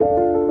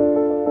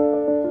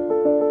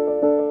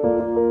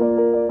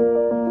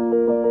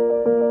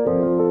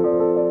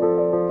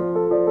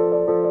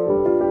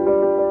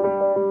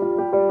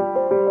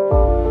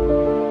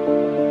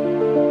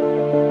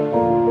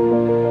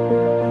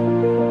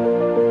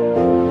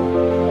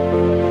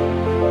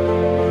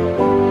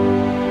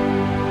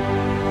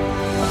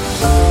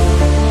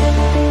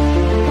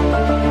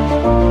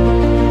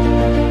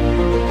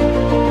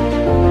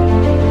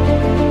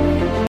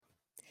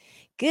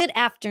Good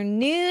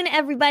afternoon,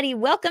 everybody.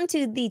 Welcome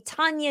to the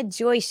Tania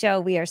Joy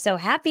Show. We are so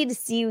happy to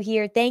see you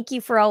here. Thank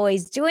you for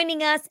always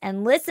joining us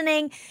and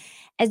listening.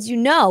 As you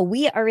know,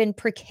 we are in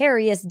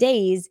precarious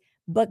days,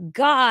 but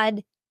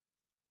God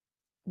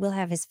will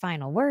have his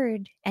final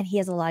word, and he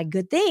has a lot of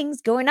good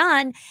things going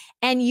on.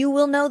 And you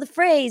will know the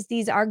phrase,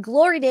 these are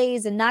glory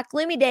days and not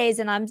gloomy days.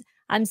 And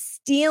I'm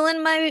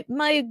stealing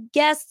my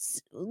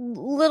guest's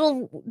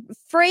little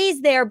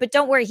phrase there, but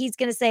don't worry, he's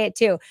going to say it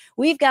too.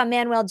 We've got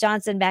Manuel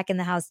Johnson back in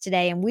the house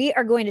today, and we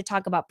are going to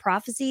talk about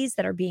prophecies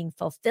that are being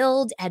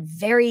fulfilled at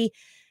very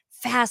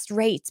fast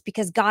rates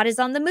because God is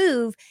on the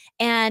move,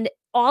 and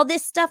all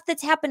this stuff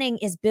that's happening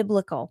is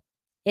biblical.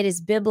 It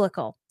is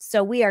biblical.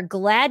 So we are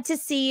glad to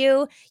see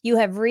you. You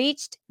have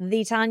reached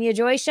the Tania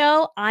Joy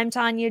Show. I'm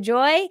Tania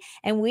Joy,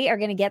 and we are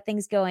going to get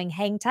things going.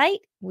 Hang tight.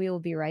 We will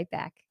be right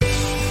back.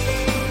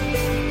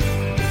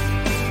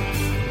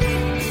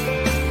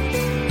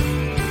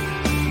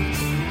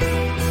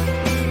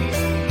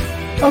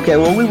 Okay,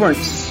 well, we weren't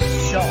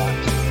shot.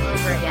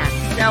 Over it yet.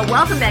 So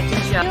welcome back to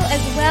the show. You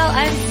as well.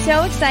 I'm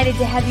so excited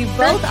to have you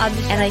both on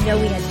the show. And I know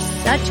we had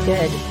such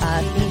good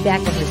feedback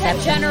and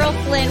reception. General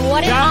Flynn,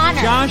 what an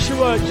honor.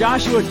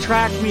 Joshua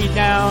tracked me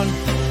down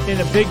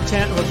in a big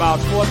tent of about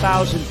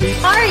 4,000 people.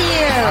 How are you?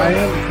 I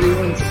am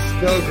feeling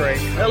so great.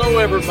 Hello,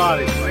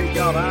 everybody. Thank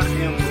God I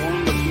am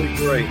wonderfully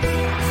great.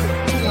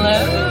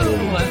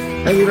 Hello.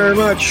 Thank you very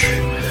much.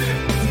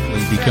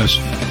 Because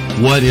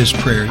what is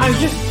prayer? I'm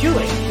just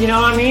Jewish, you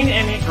know what I mean?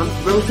 And I'm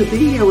thrilled to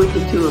be here with the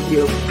two of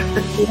you.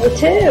 Me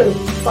too.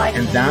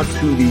 And that's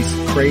who these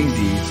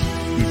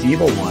crazies, these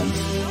evil ones.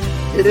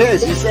 It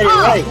is. You said it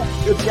right.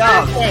 Good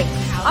job. Perfect.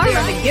 All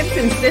right. The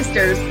Gibson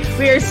sisters.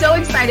 We are so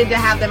excited to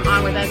have them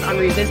on with us on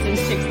Resistance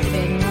Chicks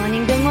today. Good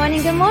morning, good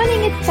morning, good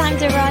morning. It's time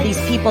to run. These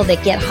people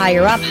that get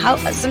higher up,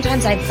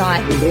 sometimes I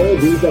thought,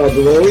 These are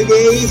glory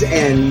days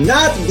and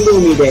not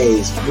gloomy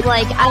days.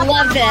 like, I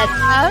love that.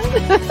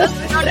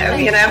 I don't know,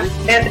 you know,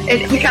 and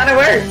it kind of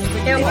works.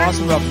 What's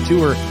awesome about the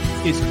tour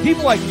is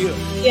people like you.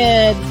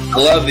 Good. I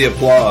love the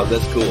applause.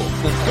 That's cool.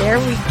 There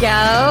we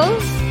go.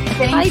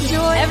 Hi,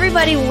 Joy.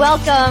 Everybody,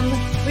 welcome.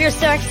 We are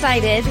so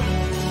excited.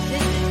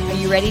 Are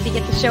you ready to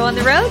get the show on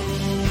the road?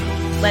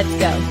 Let's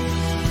go.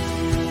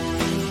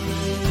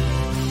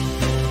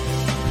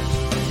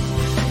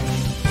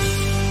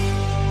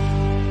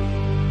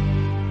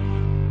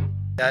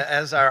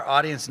 As our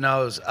audience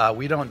knows,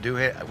 we don't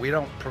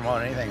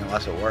promote anything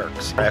unless it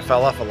works. I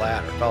fell off a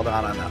ladder, fell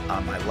down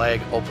on my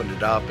leg, opened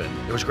it up,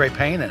 and there was great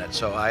pain in it.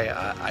 So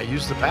I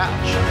used the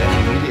patch,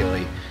 and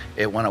immediately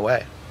it went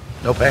away.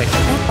 No pain.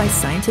 Backed by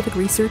scientific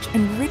research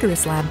and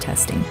rigorous lab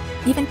testing,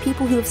 even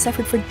people who have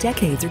suffered for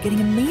decades are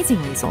getting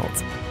amazing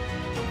results.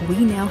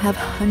 We now have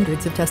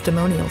hundreds of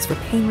testimonials for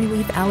pain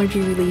relief, allergy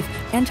relief,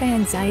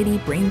 anti-anxiety,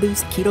 brain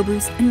boost, keto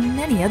boost, and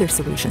many other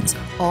solutions,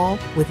 all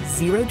with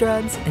zero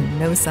drugs and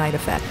no side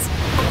effects.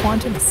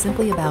 Quantum is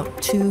simply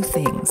about two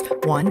things.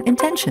 One,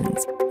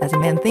 intentions. As a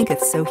man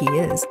thinketh, so he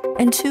is.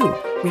 And two,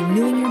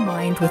 renewing your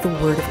mind with the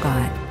Word of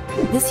God.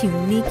 This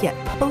unique yet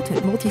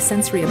potent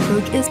multisensory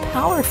approach is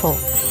powerful,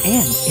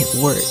 and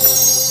it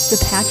works.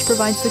 The patch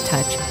provides the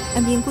touch,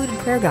 and the included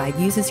prayer guide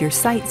uses your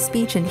sight,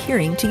 speech, and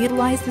hearing to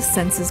utilize the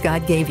senses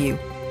God gave you.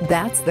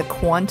 That's the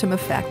quantum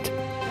effect.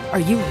 Are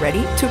you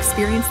ready to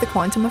experience the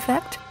quantum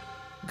effect?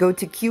 Go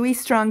to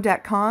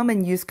QEstrong.com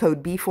and use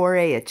code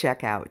B4A at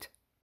checkout.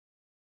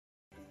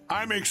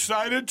 I'm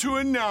excited to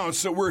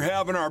announce that we're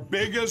having our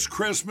biggest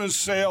Christmas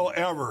sale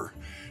ever.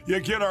 You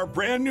get our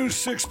brand new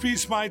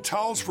 6-piece My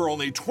Towels for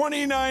only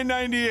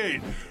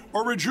 $29.98.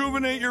 Or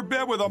rejuvenate your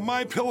bed with a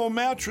MyPillow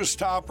mattress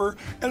topper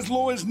as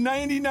low as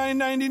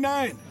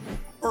 $99.99.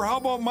 Or how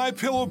about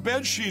MyPillow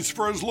bed sheets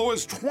for as low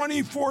as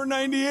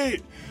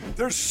 $24.98?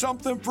 There's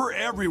something for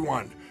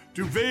everyone.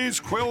 Duvets,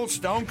 quilts,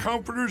 down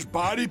comforters,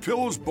 body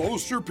pillows,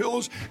 bolster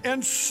pillows,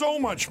 and so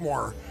much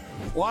more.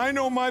 Well, I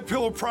know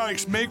MyPillow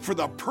products make for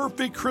the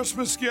perfect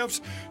Christmas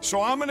gifts,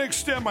 so I'm going to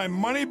extend my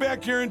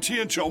money-back guarantee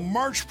until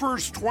March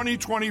 1st,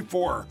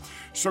 2024.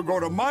 So go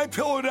to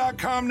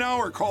MyPillow.com now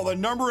or call the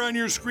number on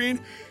your screen.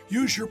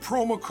 Use your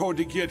promo code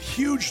to get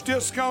huge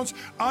discounts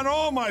on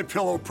all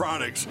MyPillow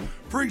products.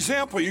 For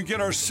example, you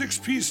get our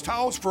 6-piece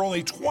towels for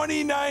only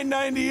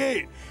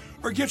 $29.98.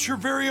 Or get your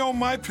very own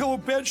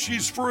MyPillow bed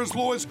sheets for as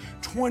low as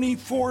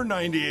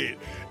 $24.98.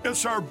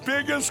 It's our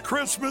biggest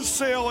Christmas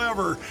sale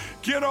ever.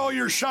 Get all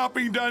your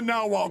shopping done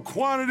now while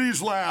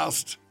quantities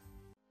last.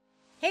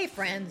 Hey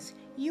friends,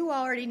 you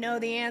already know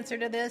the answer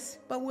to this,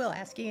 but we'll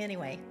ask you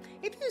anyway.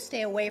 If you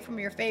stay away from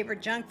your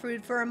favorite junk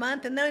food for a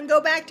month and then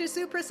go back to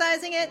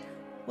supersizing it,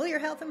 will your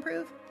health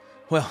improve?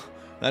 Well,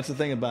 that's the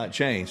thing about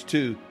change.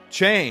 To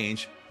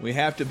change, we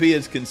have to be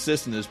as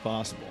consistent as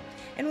possible.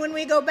 And when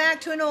we go back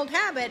to an old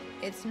habit,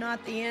 it's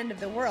not the end of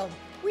the world.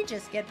 We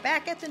just get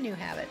back at the new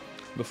habit.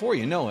 Before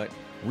you know it,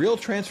 real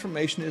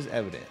transformation is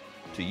evident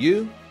to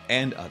you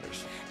and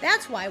others.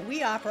 That's why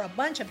we offer a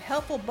bunch of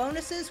helpful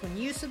bonuses when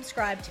you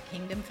subscribe to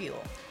Kingdom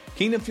Fuel.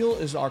 Kingdom Fuel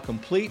is our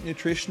complete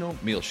nutritional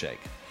meal shake.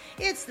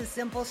 It's the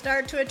simple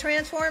start to a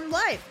transformed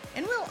life,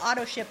 and we'll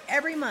auto ship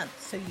every month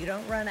so you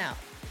don't run out.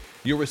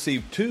 You'll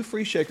receive 2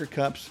 free shaker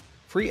cups,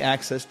 free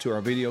access to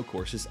our video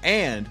courses,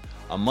 and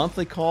a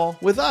monthly call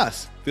with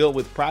us filled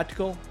with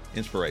practical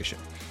inspiration.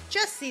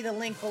 Just see the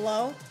link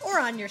below or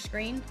on your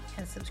screen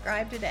and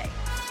subscribe today.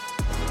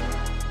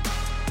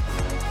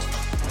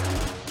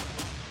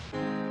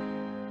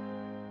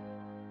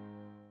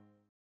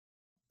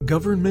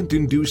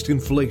 Government-induced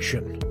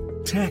inflation,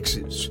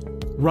 taxes,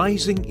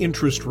 rising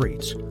interest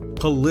rates,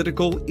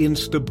 political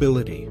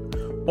instability.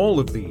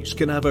 All of these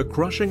can have a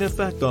crushing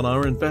effect on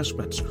our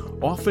investments,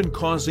 often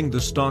causing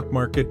the stock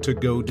market to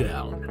go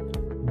down.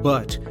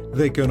 But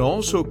they can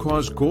also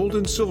cause gold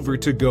and silver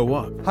to go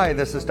up. Hi,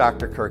 this is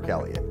Dr. Kirk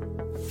Elliott.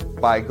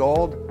 Buy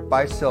gold,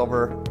 buy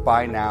silver,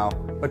 buy now,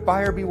 but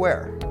buyer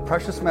beware.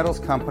 Precious metals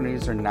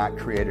companies are not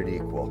created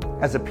equal.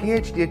 As a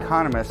PhD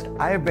economist,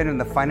 I have been in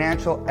the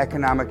financial,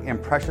 economic,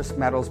 and precious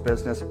metals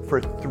business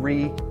for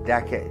 3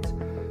 decades.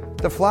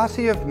 The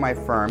philosophy of my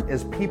firm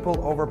is people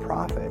over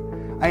profit.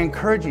 I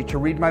encourage you to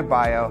read my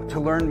bio to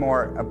learn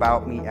more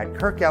about me at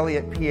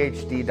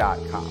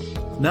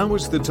kirkelliottphd.com. Now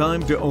is the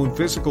time to own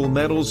physical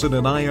metals in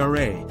an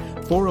IRA,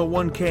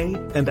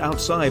 401k, and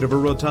outside of a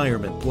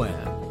retirement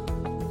plan.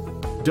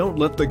 Don't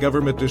let the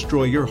government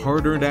destroy your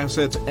hard-earned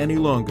assets any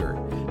longer.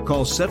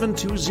 Call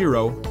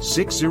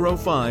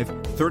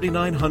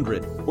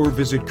 720-605-3900 or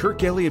visit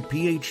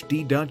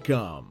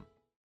kirkelliottphd.com.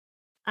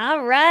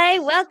 All right,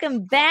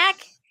 welcome back.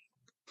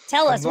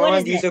 Tell us, what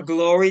is These it? are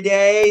glory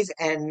days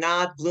and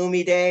not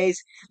gloomy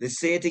days. Let's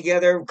say it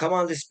together. Come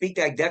on, let's speak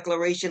that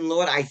declaration.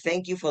 Lord, I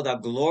thank you for the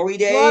glory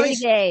Glory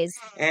days days,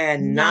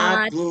 and not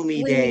not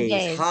gloomy gloomy days.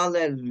 days.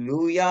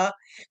 Hallelujah.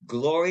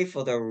 Glory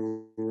for the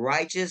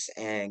righteous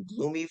and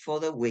gloomy for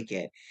the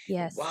wicked.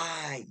 Yes.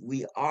 Why?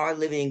 We are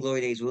living in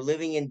glory days. We're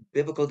living in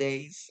biblical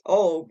days.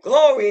 Oh,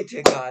 glory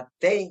to God.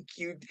 Thank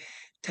you,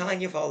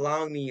 Tanya, for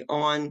allowing me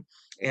on.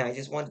 And I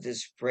just wanted to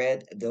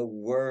spread the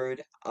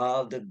word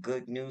of the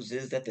good news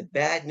is that the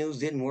bad news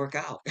didn't work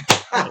out.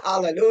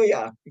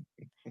 Hallelujah.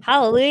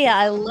 Hallelujah.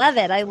 I love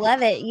it. I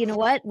love it. You know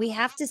what? We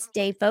have to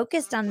stay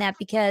focused on that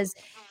because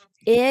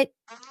it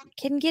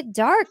can get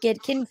dark.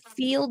 It can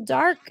feel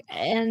dark.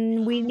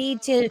 And we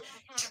need to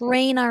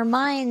train our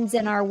minds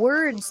and our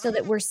words so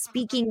that we're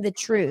speaking the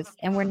truth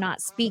and we're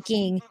not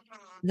speaking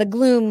the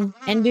gloom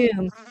and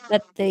doom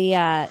that the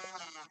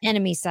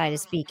enemy side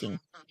is speaking.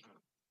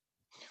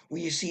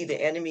 Well, you see, the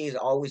enemy is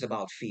always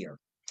about fear.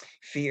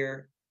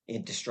 Fear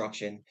and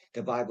destruction.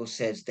 The Bible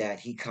says that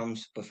he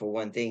comes, but for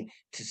one thing,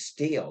 to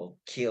steal,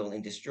 kill,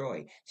 and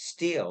destroy.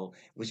 Steal,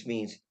 which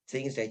means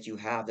things that you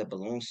have that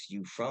belongs to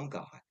you from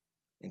God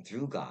and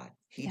through God.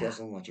 He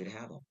doesn't want you to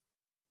have them.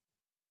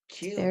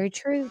 Kill. Very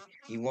true.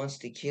 He wants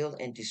to kill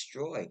and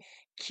destroy.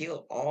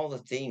 Kill all the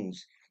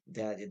things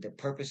that the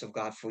purpose of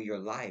God for your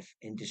life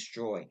and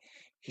destroy.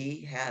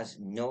 He has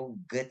no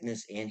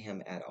goodness in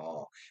him at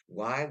all.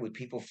 Why would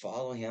people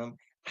follow him?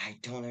 I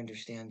don't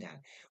understand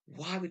that.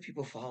 Why would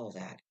people follow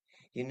that?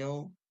 You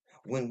know,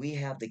 when we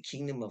have the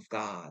kingdom of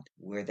God,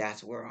 where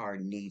that's where our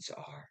needs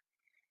are.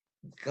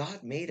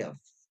 God made a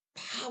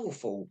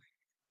powerful,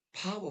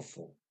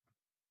 powerful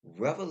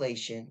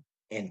revelation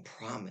and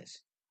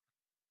promise.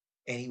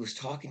 And he was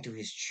talking to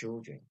his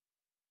children.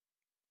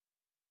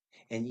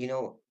 And you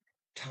know,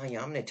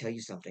 Tanya, I'm going to tell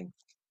you something.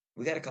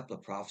 We got a couple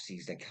of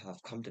prophecies that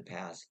have come to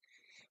pass,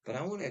 but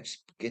I want to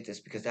get this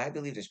because I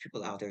believe there's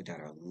people out there that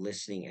are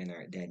listening and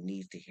that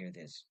need to hear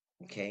this.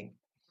 Okay,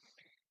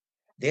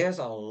 there's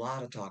a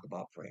lot of talk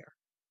about prayer,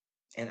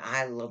 and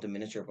I love to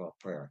minister about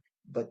prayer,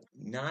 but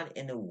not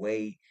in a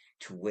way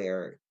to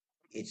where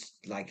it's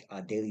like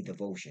a daily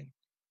devotion.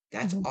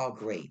 That's all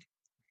great.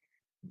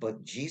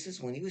 But Jesus,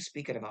 when he was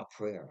speaking about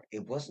prayer,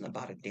 it wasn't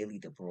about a daily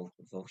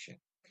devotion.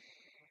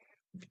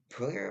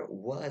 Prayer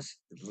was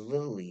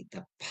literally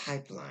the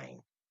pipeline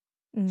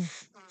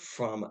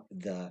from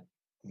the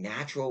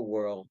natural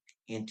world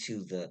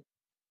into the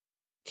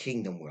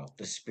kingdom world,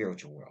 the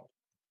spiritual world.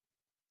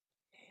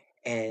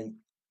 And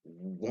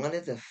one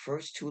of the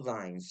first 2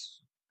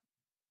 lines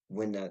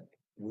when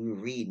we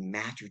read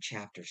Matthew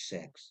chapter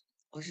 6,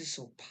 oh, this is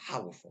so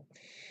powerful.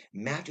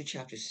 Matthew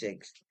chapter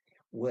 6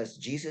 was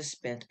Jesus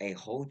spent a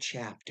whole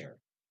chapter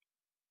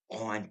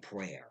on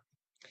prayer.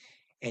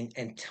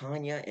 And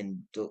Tanya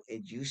and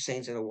you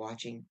saints that are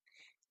watching,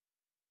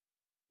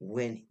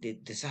 when the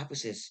disciple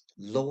says,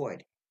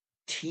 Lord,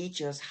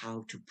 teach us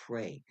how to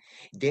pray.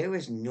 There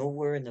is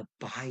nowhere in the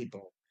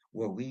Bible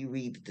where we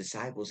read the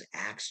disciples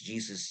ask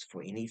Jesus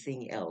for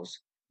anything else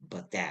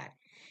but that.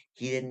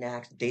 They didn't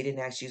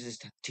ask Jesus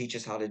to teach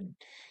us how to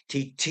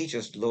teach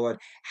us, Lord,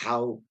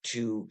 how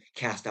to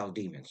cast out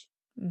demons.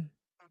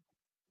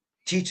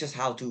 Teach us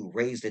how to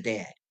raise the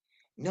dead.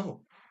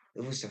 No,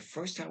 it was the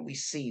first time we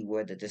see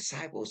where the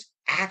disciples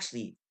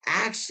actually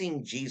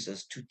asking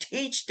Jesus to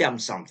teach them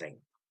something.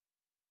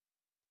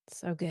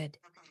 So good.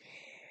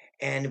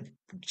 And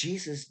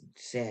Jesus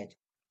said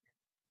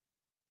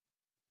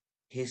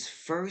his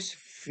first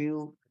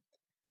few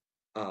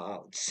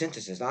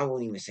sentences, I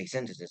won't even say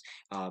sentences,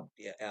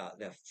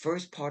 the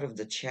first part of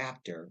the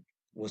chapter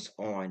was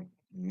on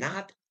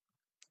not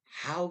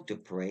how to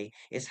pray,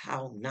 it's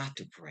how not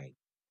to pray.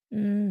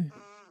 Mm.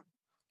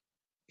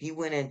 He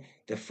went in,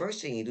 the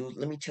first thing he do,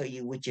 let me tell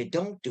you what you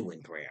don't do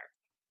in prayer.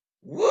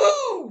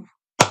 Woo!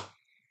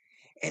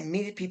 And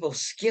many people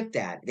skip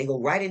that. They go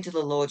right into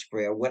the Lord's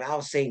Prayer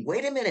without saying,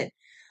 wait a minute,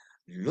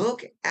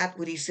 look at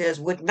what he says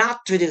what not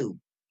to do.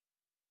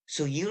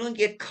 So you don't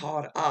get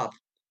caught up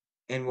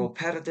in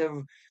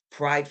repetitive,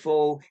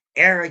 prideful,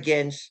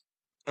 arrogance,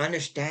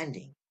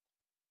 understanding.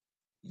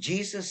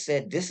 Jesus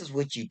said, this is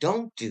what you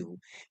don't do.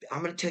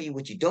 I'm going to tell you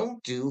what you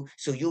don't do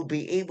so you'll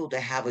be able to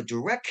have a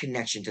direct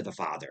connection to the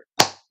Father.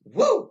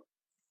 Woo!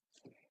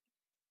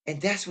 And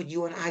that's what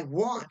you and I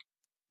want.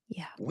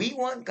 Yeah. We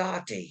want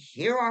God to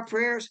hear our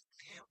prayers.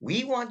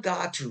 We want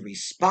God to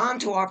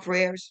respond to our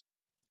prayers.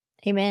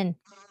 Amen.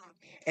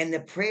 And the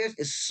prayers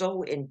is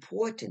so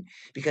important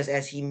because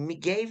as he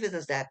gave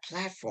us that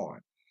platform,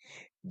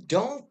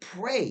 don't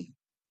pray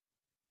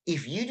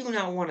if you do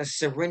not want to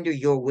surrender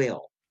your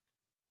will.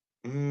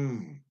 It's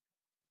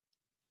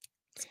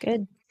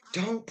good.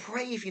 Don't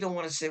pray if you don't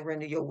want to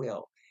surrender your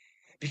will.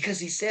 Because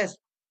he says,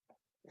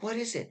 what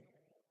is it?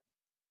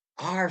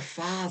 Our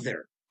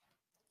Father.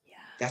 Yeah.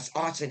 That's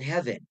arts in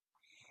heaven.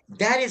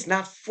 That is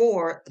not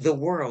for the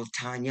world,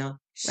 Tanya,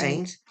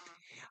 saints.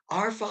 Right.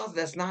 Our Father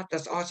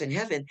that's arts in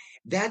heaven.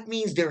 That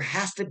means there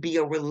has to be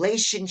a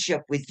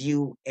relationship with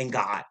you and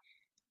God.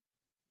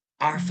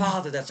 Our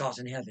Father that's arts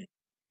in heaven.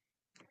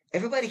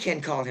 Everybody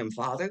can call him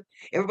Father.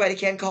 Everybody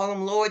can call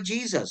him Lord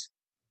Jesus.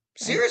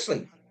 Seriously.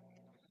 Right.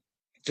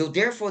 So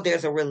therefore,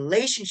 there's a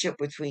relationship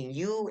between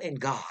you and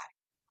God.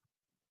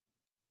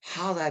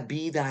 Hallowed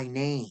be thy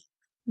name.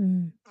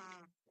 Mm.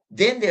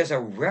 Then there's a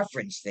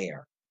reference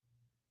there.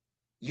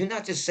 You're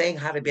not just saying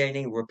how to be thy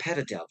name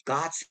repetitive.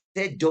 God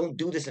said, don't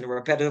do this in a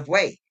repetitive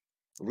way.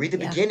 Read the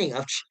beginning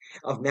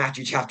of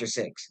Matthew chapter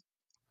 6.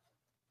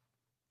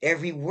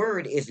 Every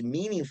word is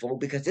meaningful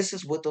because this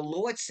is what the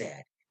Lord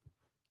said.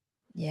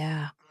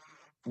 Yeah.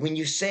 When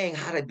you're saying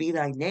how to be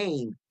thy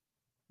name,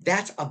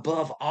 that's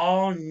above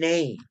all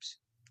names.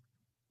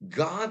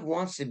 God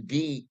wants to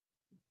be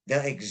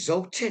the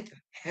exalted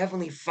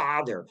Heavenly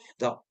Father,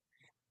 the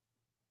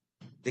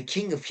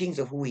King of Kings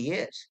of who he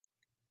is.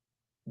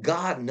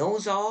 God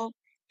knows all.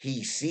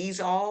 He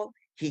sees all.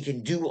 He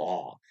can do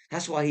all.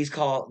 That's why he's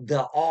called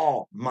the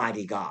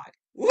Almighty God.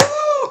 Woo!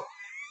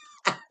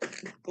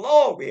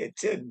 Glory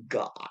to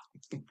God.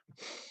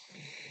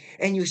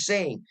 And you're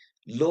saying,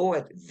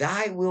 Lord,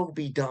 thy will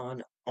be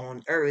done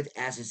on earth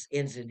as it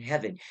is in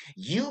heaven.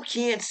 You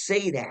can't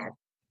say that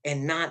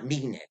and not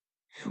mean it.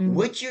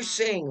 What you're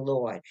saying,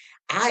 Lord,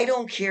 I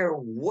don't care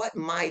what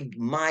my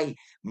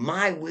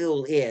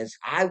will is.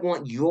 I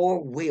want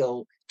your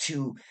will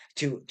to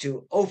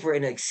over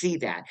and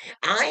exceed that.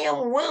 I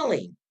am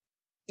willing,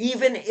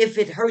 even if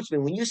it hurts me.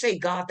 When you say,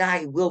 God,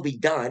 thy will be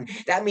done,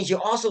 that means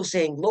you're also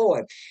saying,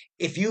 Lord,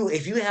 if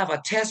you have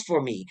a test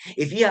for me,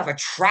 if you have a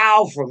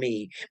trial for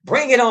me,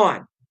 bring it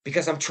on,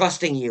 because I'm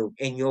trusting you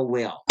in your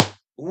will.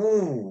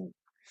 Ooh,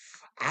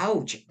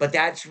 ouch. But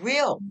that's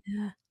real.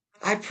 Yeah.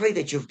 I pray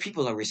that your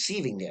people are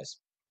receiving this.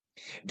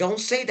 Don't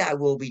say thy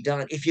will be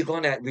done if you're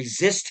going to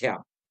resist him.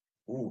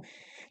 Ooh.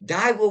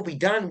 Thy will be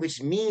done,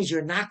 which means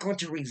you're not going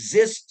to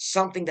resist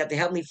something that the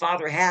Heavenly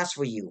Father has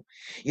for you.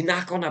 You're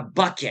not going to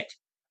buck it,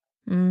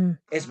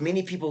 as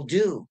many people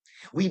do.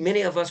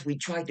 Many of us, we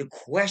try to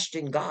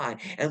question God,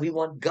 and we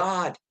want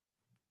God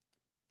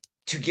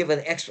to give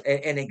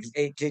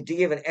to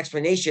give an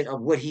explanation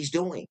of what he's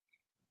doing.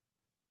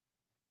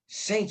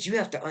 Saints, you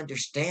have to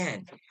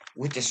understand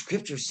what the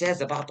scripture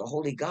says about the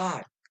Holy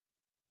God.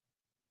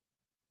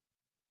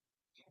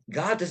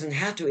 God doesn't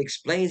have to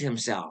explain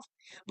himself,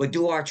 but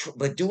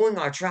during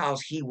our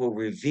trials, he will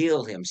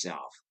reveal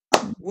himself.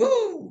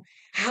 Woo!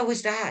 How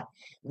is that?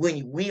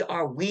 When we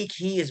are weak,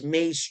 he is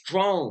made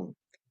strong.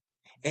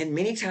 And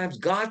many times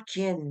God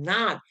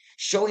cannot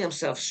show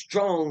himself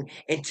strong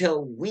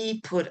until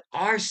we put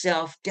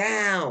ourselves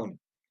down.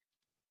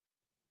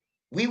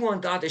 We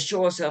want God to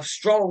show himself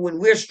strong when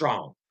we're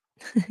strong.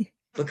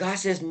 But God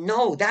says,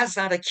 no, that's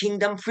not a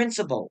kingdom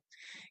principle.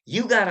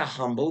 You got to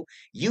humble.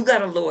 You got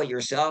to lower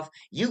yourself.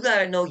 You got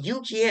to know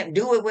you can't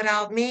do it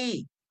without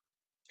me.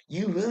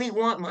 You really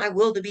want my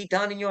will to be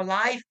done in your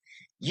life?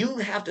 You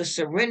have to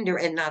surrender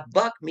and not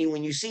buck me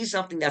when you see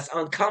something that's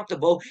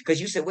uncomfortable,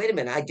 because you said, wait a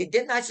minute,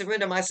 didn't I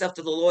surrender myself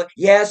to the Lord?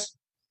 Yes.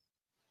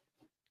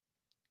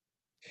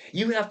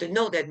 You have to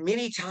know that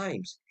many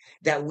times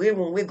that when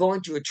we're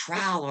going through a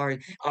trial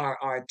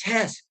or a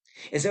test,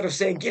 instead of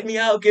saying, get me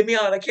out,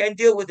 I can't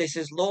deal with this,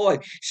 says,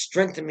 Lord,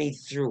 strengthen me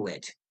through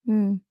it.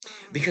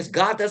 Because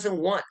God doesn't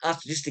want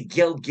us just to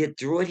get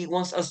through it. He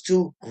wants us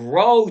to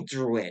grow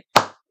through it.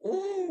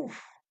 Ooh.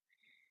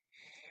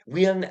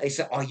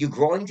 So are you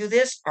growing through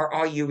this, or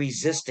are you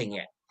resisting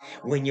it?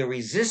 When you're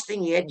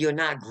resisting it, you're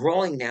not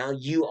growing now.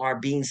 You are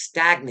being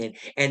stagnant.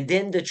 And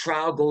then the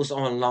trial goes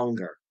on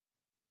longer.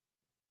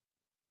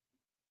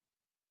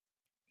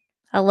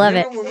 I love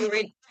it.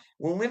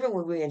 Remember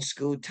when we were in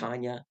school,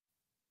 Tanya,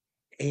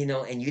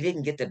 and you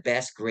didn't get the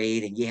best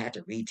grade and you had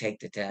to retake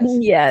the test?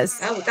 Yes.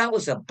 That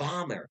was a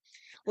bomber.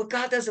 Well,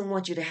 God doesn't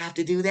want you to have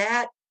to do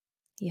that.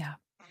 Yeah.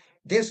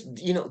 There's,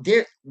 do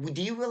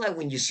you realize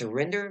when you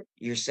surrender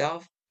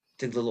yourself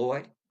to the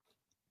Lord,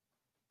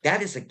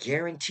 that is a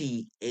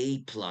guaranteed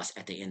A+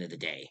 at the end of the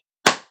day.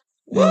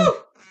 Woo!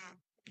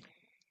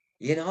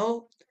 You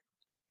know?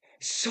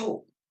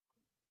 So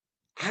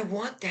I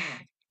want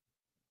that.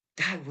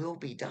 Thy will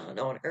be done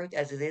on earth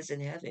as it is in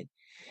heaven.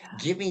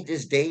 Give me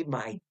this day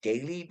my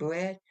daily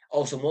bread.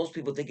 Oh, so most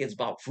people think it's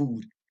about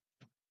food.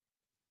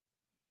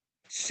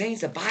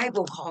 Saints, the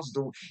Bible calls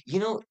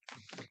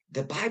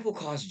the Bible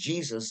calls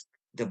Jesus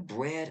the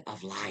bread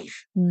of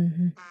life.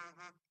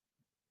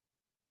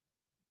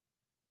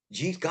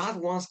 God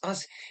wants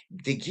us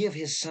to give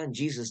his son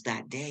Jesus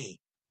that day.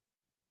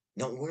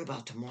 Don't worry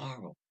about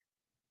tomorrow.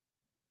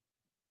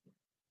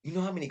 You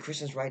know how many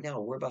Christians right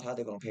now worry about how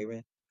they're going to pay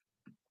rent?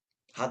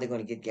 How they're going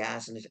to get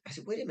gas? And I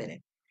said, wait a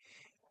minute.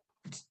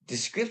 The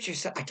scripture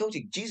said, I told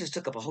you, Jesus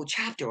took up a whole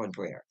chapter on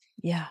prayer.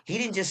 Yeah. He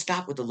didn't just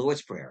stop with the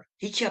Lord's Prayer.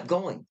 He kept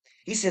going.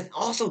 He said,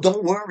 also,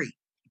 don't worry.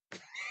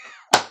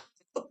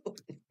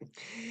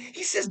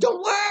 He says,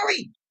 don't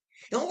worry.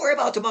 Don't worry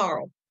about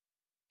tomorrow.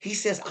 He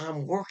says,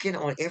 I'm working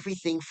on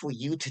everything for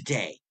you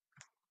today.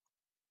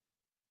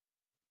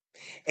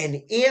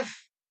 And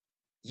if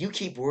you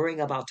keep worrying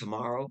about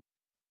tomorrow,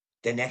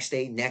 the next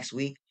day, next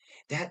week,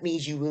 that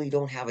means you really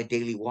don't have a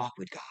daily walk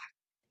with God.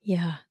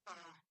 Yeah.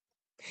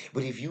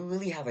 But if you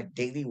really have a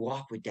daily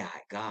walk with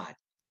God,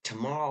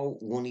 tomorrow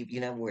won't even,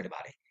 you're not worried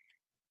about it.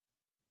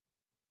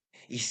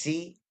 You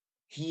see,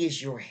 he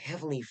is your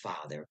heavenly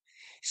Father,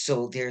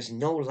 so there's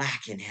no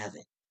lack in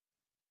heaven.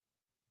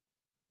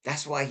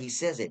 That's why he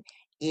says it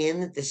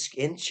in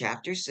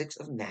chapter 6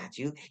 of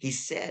Matthew. He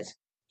says,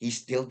 he's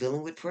still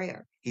dealing with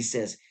prayer. He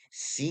says,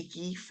 seek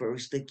ye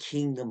first the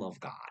kingdom of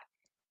God.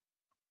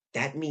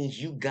 That means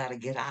you got to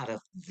get out of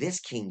this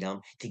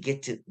kingdom to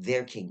get to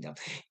their kingdom,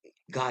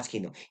 God's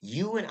kingdom.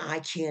 You and I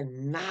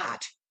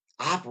cannot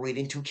operate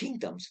in two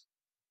kingdoms.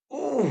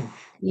 Ooh.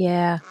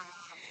 Yeah.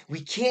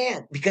 We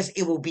can't, because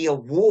it will be a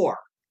war.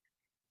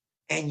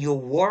 And you're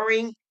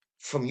warring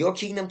from your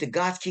kingdom to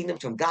God's kingdom,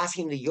 from God's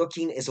kingdom to your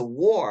kingdom. Is a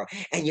war,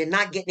 and you're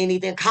not getting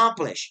anything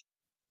accomplished.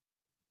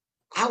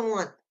 I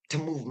want to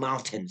move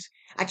mountains.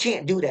 I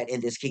can't do that in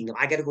this kingdom.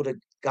 I got to go to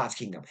God's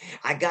kingdom.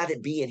 I got to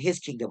be in his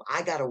kingdom.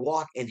 I got to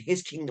walk in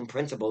his kingdom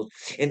principles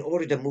in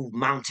order to move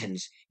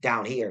mountains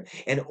down here,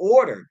 in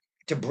order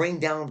to bring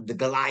down the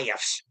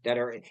Goliaths that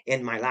are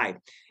in my life,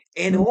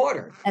 in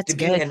order That's to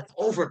be good. an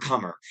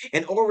overcomer,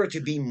 in order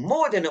to be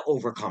more than an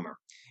overcomer,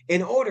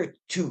 in order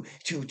to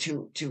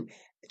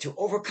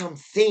overcome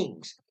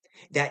things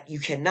that you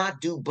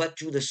cannot do but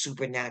through the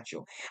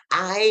supernatural.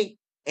 I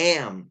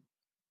am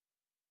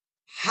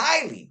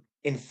highly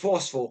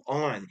enforceful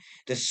on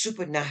the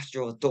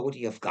supernatural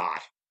authority of God.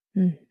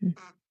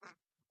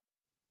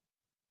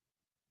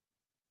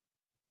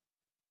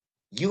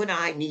 You and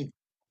I need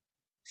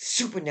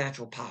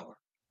supernatural power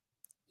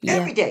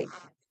every day,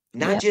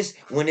 not just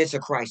when it's a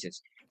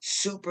crisis.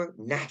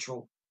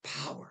 Supernatural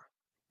power.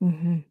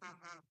 And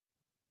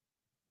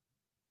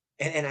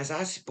as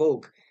I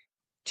spoke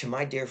to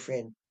my dear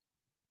friend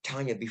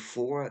Tania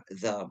before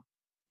the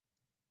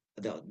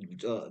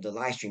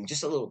live stream,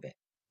 just a little bit,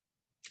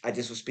 I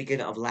just was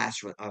speaking of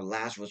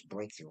Lazarus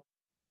breakthrough.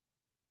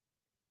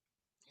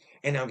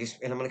 And I'm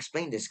going to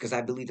explain this because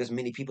I believe there's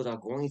many people that are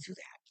going through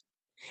that.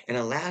 And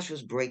a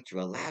Lazarus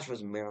breakthrough, a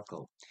Lazarus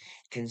miracle,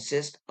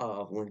 consists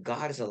of when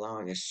God is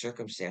allowing a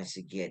circumstance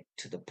to get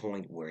to the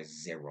point where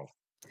it's zero.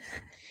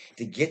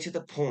 To get to the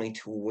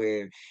point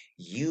where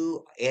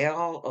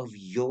all of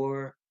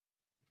your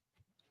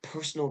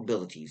personal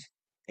abilities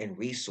and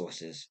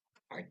resources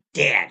are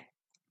dead.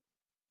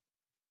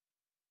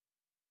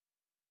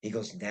 He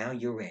goes, now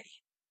you're ready.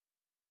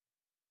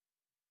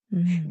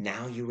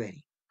 Now you're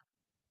ready.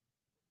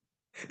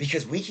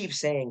 Because we keep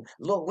saying,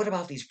 Lord, what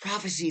about these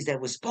prophecies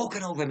that were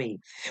spoken over me?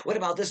 What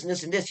about this and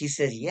this and this? He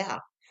says, yeah,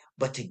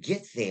 but to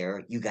get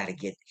there, you got to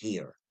get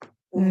here.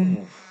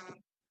 Ooh.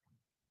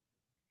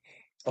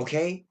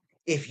 Okay?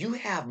 If you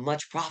have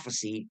much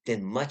prophecy,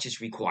 then much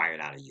is required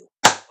out of you.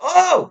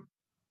 Oh!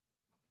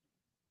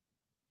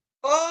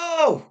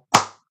 Oh!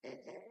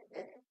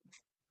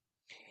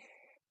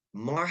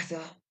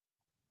 Martha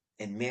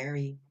and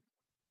Mary,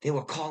 they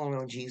were calling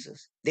on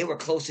Jesus. They were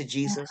close to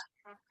Jesus.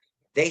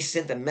 They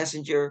sent the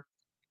messenger.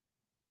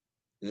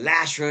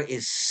 Lazarus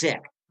is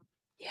sick.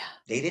 Yeah.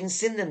 They didn't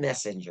send the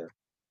messenger.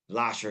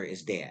 Lazarus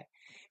is dead.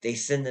 They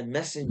send the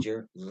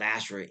messenger.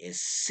 Lazarus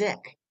is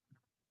sick.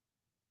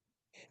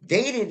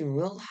 They didn't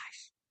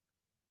realize.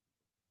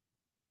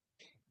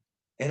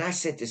 And I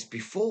said this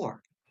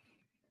before.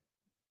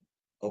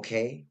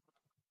 Okay?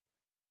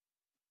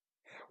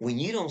 When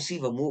you don't see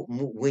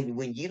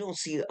when you don't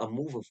see a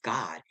move of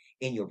God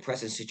in your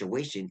present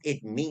situation,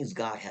 it means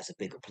God has a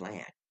bigger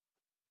plan.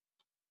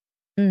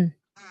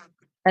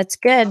 That's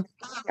good.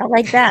 I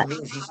like that. It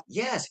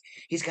means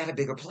he's got a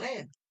bigger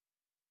plan.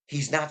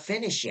 He's not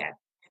finished yet.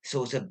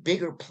 So it's a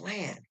bigger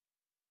plan.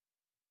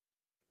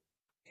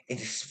 And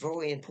it's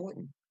very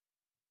important.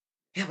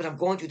 Yeah, but I'm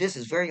going through this.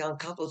 It's very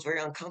uncomfortable. It's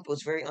very uncomfortable.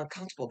 It's very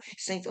uncomfortable.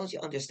 Saints, don't you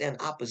understand?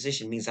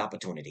 Opposition means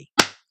opportunity.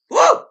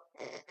 Woo!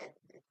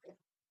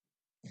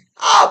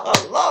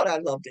 Oh, Lord, I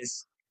love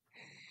this.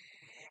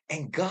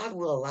 And God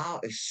will allow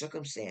a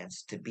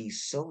circumstance to be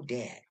so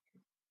dead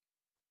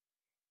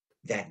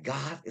that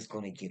God is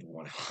going to get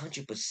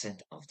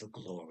 100% of the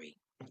glory.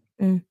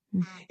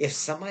 Mm-hmm. If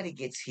somebody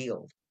gets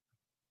healed,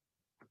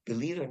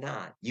 believe it or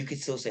not, you can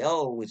still say,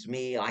 oh, it's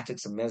me. I took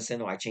some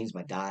medicine or I changed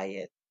my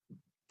diet.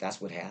 That's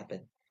what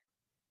happened.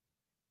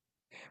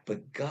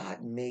 But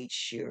God made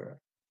sure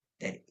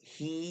that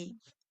he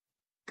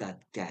got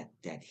that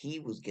he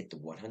would get the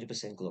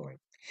 100% glory.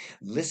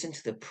 Listen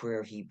to the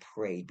prayer he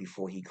prayed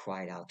before he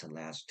cried out to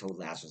Lazarus, told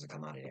Lazarus to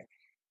come out of there.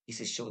 He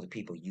said, show the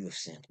people you have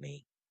sent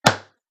me.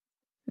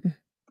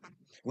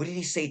 What did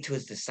he say to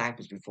his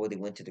disciples before they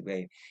went to the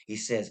grave? He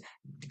says,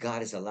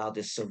 God has allowed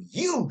this so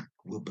you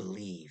will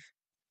believe.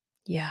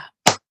 Yeah.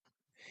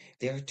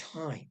 There are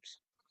times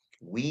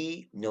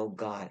we know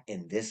God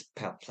in this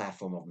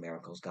platform of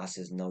miracles. God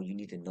says, no, you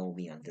need to know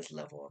me on this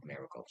level of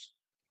miracles.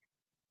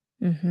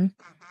 Mm-hmm.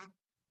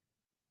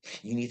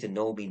 You need to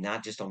know me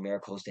not just on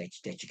miracles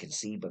that you can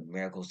see, but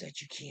miracles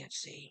that you can't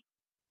see.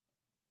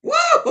 Woo!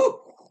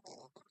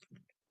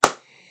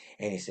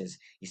 And he said,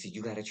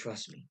 you got to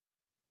trust me.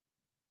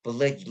 But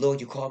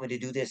Lord, you called me to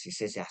do this. He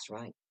says, that's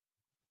right.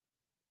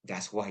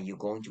 That's why you're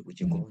going through what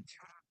you're going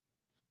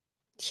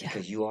through.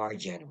 Because you are a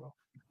general.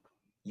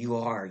 You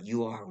are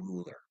a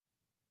ruler.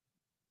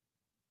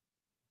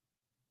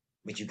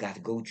 But you got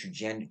to go through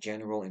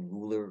general and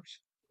rulers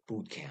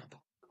boot camp.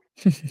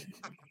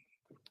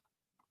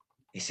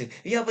 He said,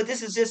 yeah, but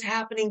this is just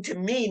happening to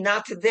me,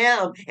 not to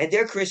them. And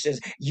they're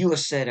Christians. You are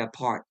set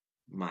apart,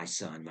 my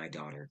son, my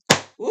daughter.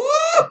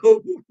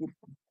 Woo!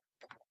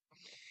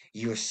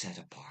 You're set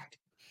apart.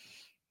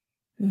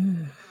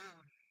 Mm.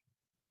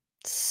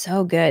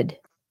 So good.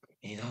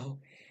 You know,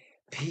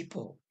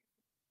 people,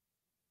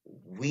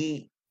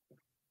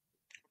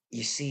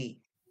 you see,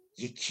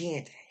 you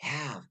can't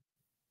have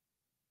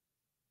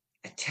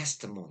a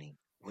testimony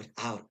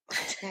without a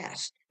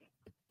test.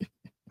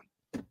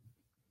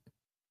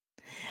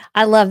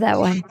 I love that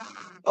one.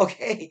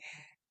 Okay.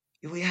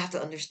 We have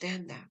to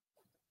understand that.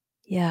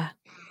 Yeah.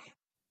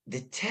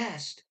 The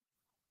test,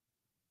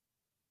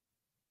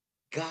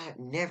 God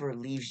never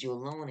leaves you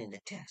alone in the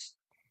test.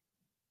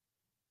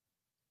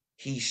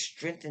 He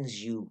strengthens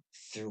you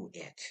through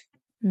it.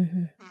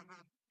 Mm-hmm.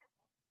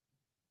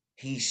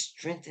 He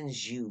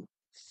strengthens you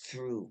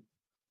through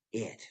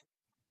it.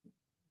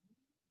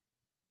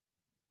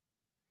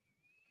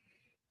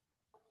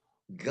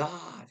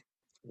 God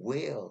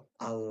will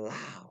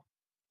allow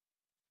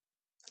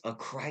a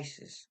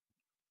crisis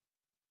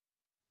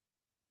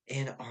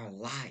in our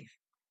life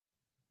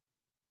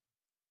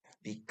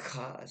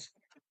because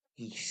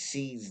he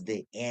sees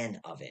the end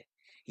of it.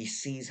 He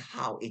sees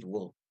how it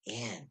will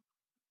end.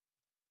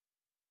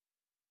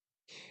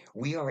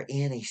 We are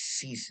in a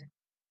season,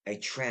 a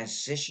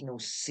transitional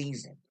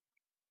season,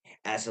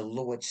 as the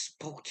Lord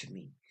spoke to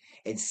me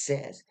and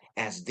says,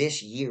 as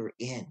this year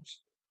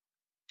ends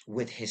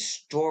with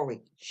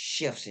historic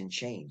shifts and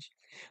change,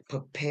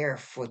 prepare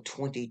for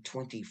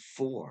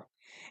 2024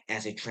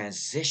 as a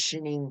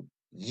transitioning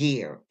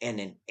year and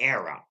an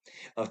era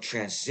of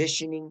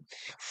transitioning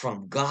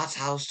from God's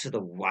house to the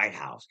White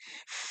House,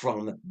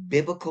 from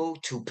biblical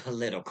to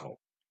political,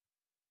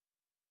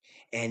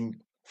 and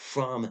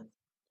from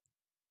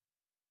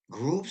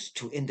groups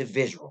to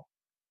individual,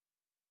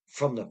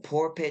 from the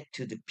pulpit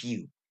to the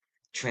pew,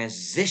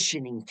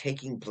 transitioning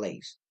taking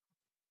place.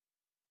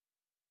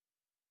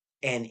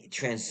 And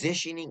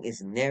transitioning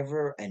is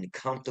never a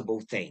comfortable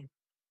thing.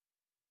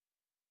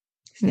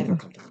 It's never a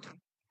comfortable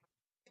thing.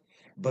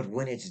 But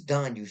when it's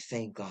done, you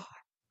thank God.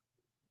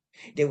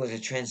 There was a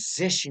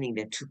transitioning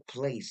that took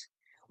place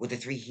with the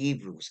three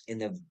Hebrews in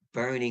the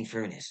burning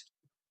furnace.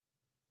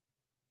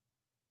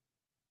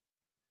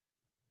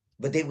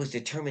 But they was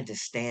determined to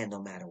stand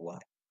no matter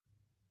what.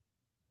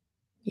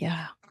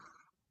 Yeah.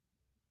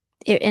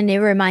 And it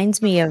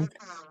reminds me of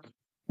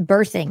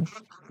birthing.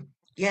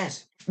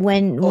 Yes.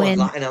 When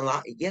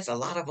a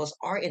lot of us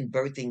are in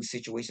birthing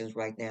situations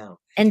right now.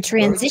 And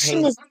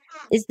transition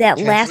is that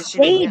last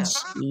stage.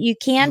 Yeah. You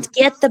can't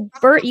get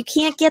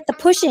the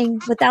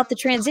pushing without the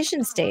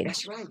transition stage.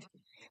 That's right.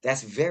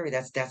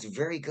 That's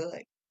very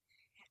good.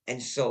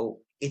 And so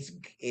it's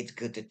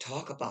good to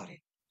talk about it.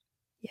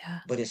 Yeah.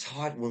 But it's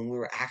hard when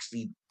we're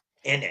actually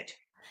in it.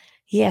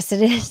 Yes,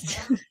 it is.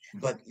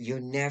 But you're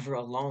never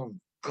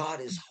alone.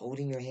 God is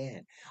holding your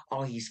hand.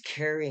 Oh, he's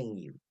carrying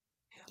you.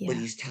 Yeah. But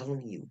he's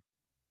telling you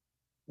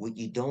what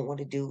you don't want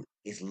to do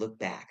is look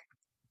back.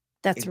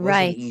 That's it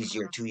right. wasn't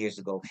easier 2 years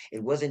ago.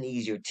 It wasn't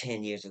easier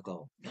 10 years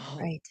ago. No.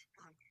 Right.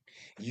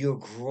 You're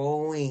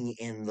growing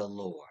in the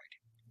Lord.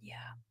 Yeah.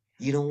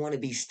 You don't want to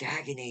be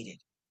stagnated.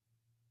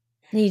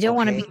 You don't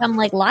want to become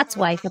like Lot's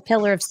wife, a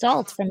pillar of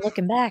salt from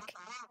looking back.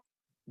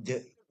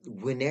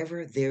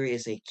 Whenever there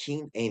is a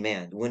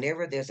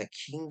whenever there's a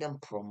kingdom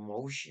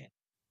promotion,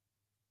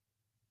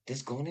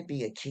 there's going to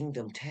be a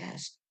kingdom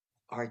test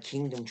or a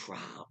kingdom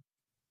trial.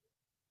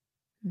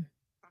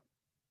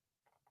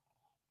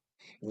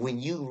 When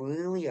you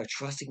really are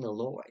trusting the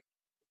Lord,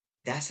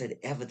 that's an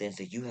evidence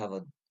that you have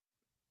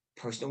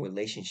personal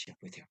relationship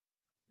with him.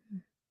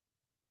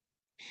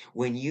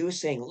 When you're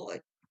saying,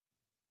 Lord,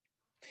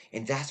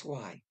 and that's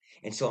why.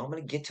 And so I'm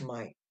going to get to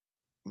my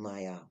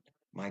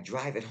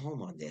drive at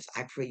home on this.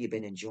 I pray you've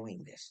been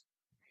enjoying this.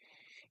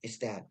 It's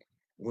that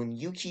when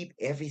you keep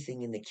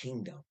everything in the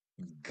kingdom,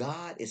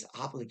 God is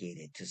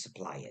obligated to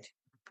supply it.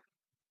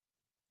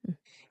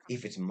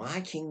 If it's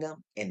my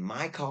kingdom and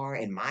my car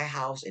and my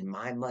house and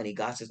my money,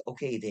 God says,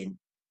 okay, then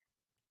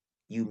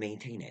you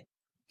maintain it.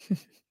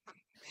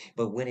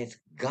 But when it's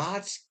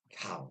God's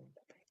house,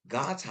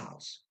 God's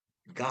house,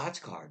 God's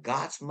car,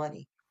 God's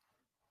money,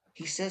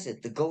 he says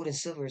it, the gold and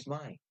silver is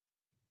mine.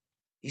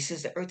 He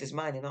says the earth is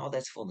mine and all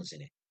that's fullness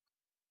in it.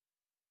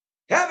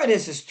 Heaven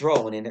is his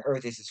throne and the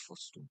earth is his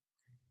footstool.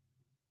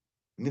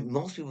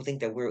 Most people think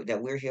that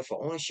we're here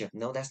for ownership.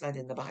 No, that's not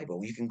in the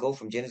Bible. You can go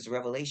from Genesis to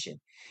Revelation.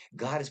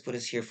 God has put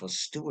us here for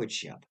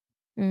stewardship.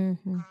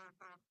 Mm-hmm.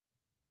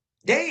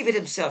 David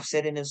himself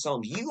said in his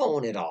Psalms, you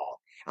own it all.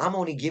 I'm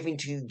only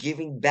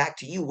giving back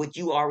to you what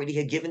you already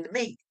had given to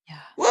me. Yeah.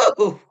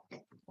 Whoa!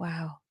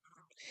 Wow.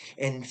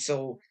 And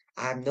so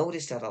I've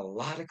noticed that a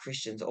lot of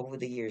Christians over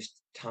the years,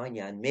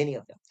 Tanya and many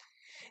of them,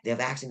 they have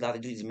asking God to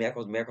do these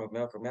miracles,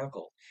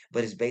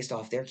 but it's based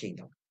off their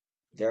kingdom,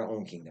 their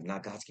own kingdom,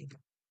 not God's kingdom.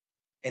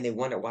 And they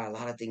wonder why a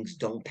lot of things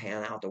don't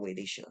pan out the way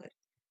they should.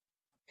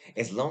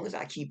 As long as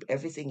I keep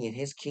everything in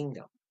his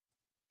kingdom,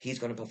 he's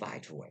going to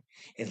provide for it.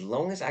 As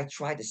long as I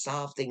try to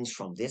solve things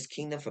from this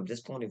kingdom, from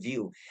this point of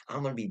view,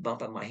 I'm going to be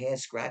bumping my head,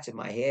 scratching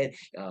my head,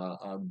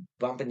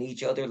 bumping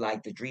each other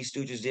like the Three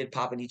Stooges did,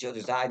 popping each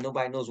other's eye.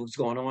 Nobody knows what's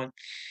going on.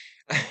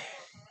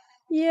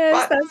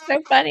 Yes, that's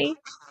so funny.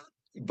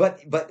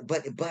 But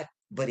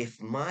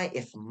if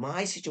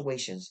my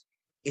situations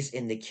is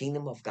in the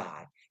kingdom of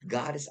God,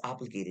 God is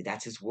obligated.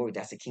 That's his word.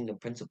 That's the kingdom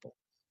principle.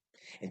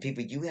 And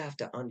people, you have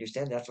to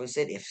understand. That's what I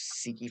said. If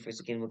seek ye first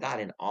the kingdom of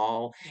God and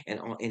all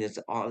it's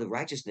all the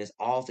righteousness,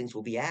 all things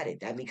will be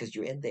added. That means because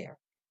you're in there.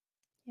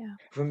 Yeah.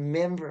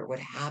 Remember what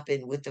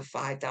happened with the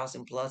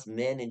 5,000 plus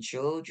men and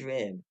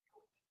children.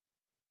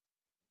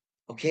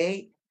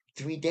 Okay,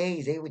 3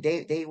 days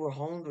they were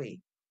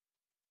hungry.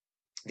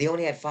 They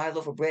only had 5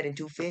 loaves of bread and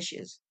 2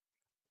 fishes.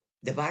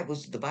 The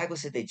Bible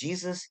said that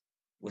Jesus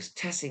was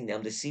testing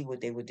them to see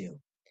what they would do.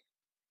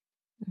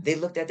 They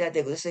looked at that.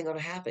 They go, this ain't gonna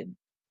happen.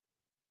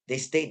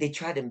 They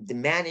tried to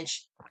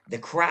manage the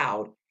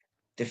crowd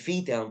to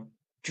feed them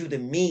through the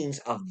means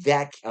of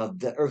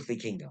the earthly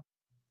kingdom.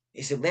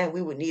 He said, man,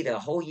 we would need a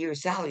whole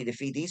year's salary to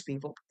feed these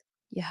people.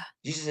 Yeah.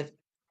 Jesus said,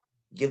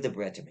 give the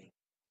bread to me.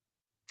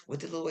 What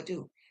did the Lord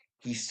do?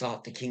 He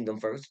sought the kingdom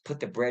first, put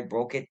the bread,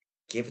 broke it,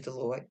 gave it to the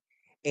Lord,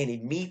 and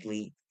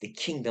immediately the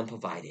kingdom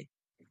provided.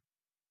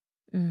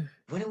 Mm.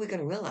 When are we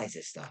going to realize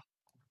this stuff?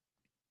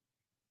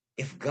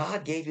 If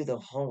God gave you the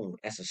home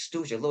as a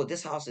stewardship, Lord,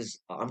 this house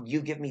is,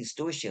 you give me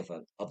stewardship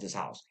of this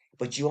house,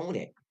 but you own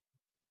it.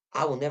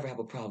 I will never have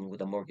a problem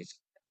with a mortgage.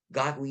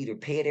 God will either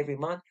pay it every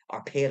month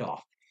or pay it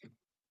off.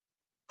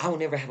 I will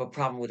never have a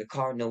problem with a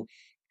car note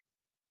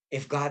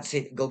if God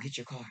said, go get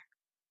your car.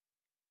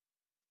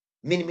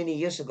 Many, many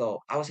years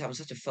ago, I was having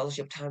such a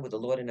fellowship time with the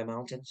Lord in the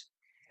mountains.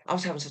 I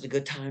was having such a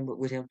good time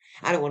with him.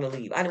 I didn't want to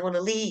leave. I didn't want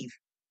to leave.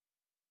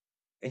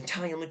 And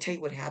Tanya, I'm going to tell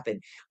you what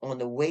happened. On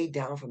the way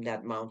down from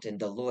that mountain,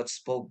 the Lord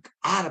spoke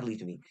audibly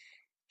to me.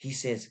 He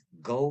says,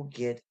 go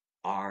get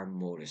our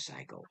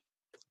motorcycle.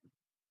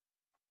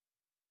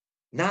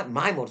 Not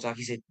my motorcycle.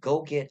 He said,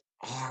 go get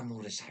our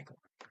motorcycle.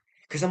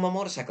 Because I'm a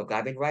motorcycle guy.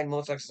 I've been riding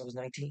motorcycles since I was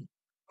 19.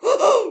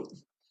 Woo-hoo!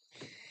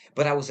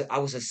 But I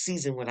was a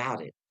season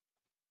without it.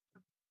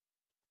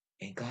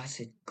 And God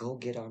said, go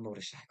get our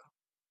motorcycle.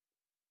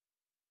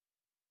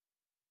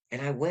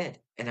 And I went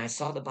and I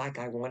saw the bike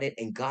I wanted.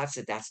 And God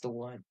said, that's the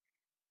one.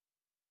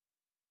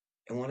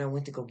 And when I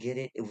went to go get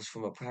it, it was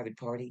from a private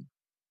party.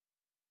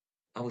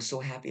 I was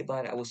so happy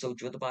about it. I was so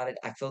thrilled about it.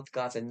 I felt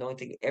God's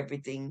anointing,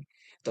 everything.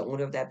 The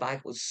owner of that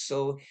bike was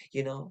so,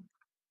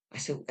 I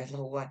said,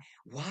 Lord,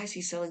 why is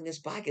he selling this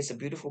bike? It's a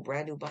beautiful,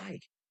 brand new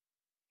bike.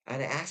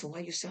 And I asked him,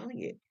 why are you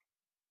selling it?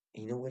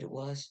 And you know what it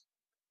was?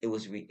 It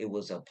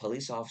was a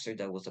police officer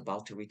that was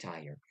about to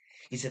retire.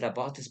 He said, I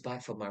bought this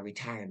bike for my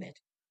retirement.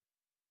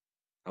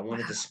 I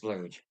wanted to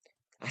splurge.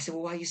 I said,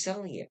 well, why are you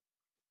selling it?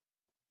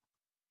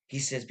 He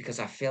says, because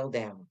I fell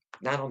down,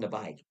 not on the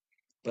bike,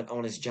 but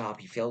on his job.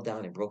 He fell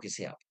down and broke his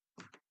hip.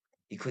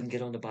 He couldn't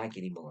get on the bike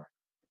anymore.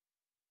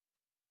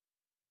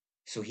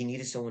 So he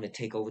needed someone to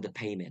take over the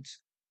payments.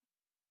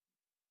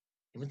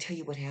 I'm going to tell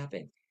you what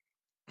happened.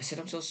 I said,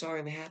 I'm so sorry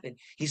it happened.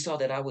 He saw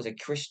that I was a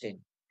Christian.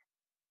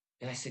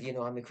 And I said,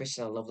 I'm a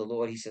Christian. I love the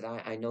Lord. He said,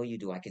 I know you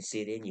do. I can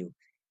see it in you.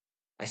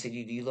 I said,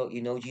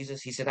 you know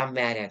Jesus? He said, I'm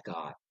mad at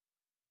God.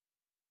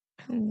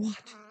 I go,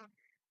 what?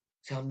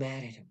 So I'm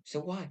mad at him. So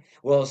why?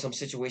 Well, some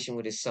situation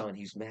with his son.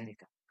 He's mad at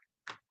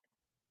God.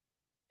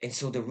 And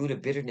so the root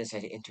of bitterness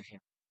had entered him.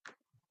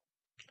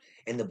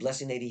 And the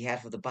blessing that he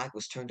had for the bike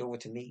was turned over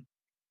to me.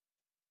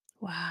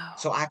 Wow.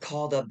 So I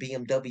called up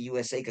BMW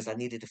USA because I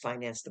needed to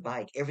finance the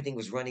bike. Everything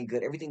was running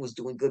good. Everything was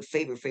doing good.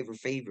 Favor.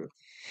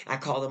 I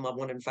called them up,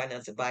 wanted to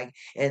finance the bike.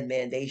 And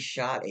man, they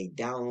shot a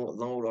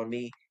download on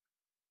me.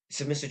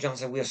 So Mr.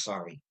 Johnson, we're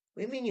sorry.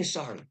 What do you mean you're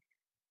sorry?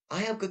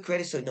 I have good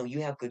credit, so no,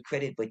 you have good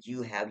credit, but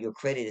your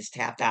credit is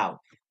tapped out.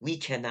 We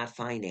cannot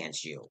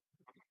finance you.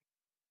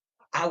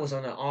 I was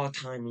on an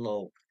all-time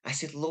low. I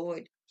said,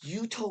 Lord,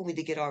 you told me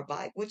to get our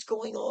bike. What's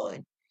going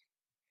on?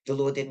 The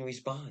Lord didn't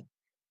respond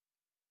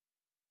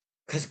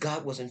because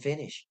God wasn't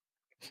finished.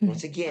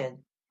 Once again,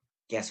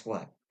 guess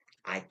what?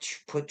 I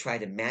tried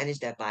to manage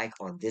that bike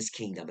on this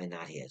kingdom and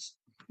not his.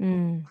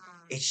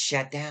 It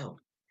shut down.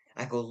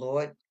 I go,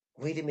 Lord,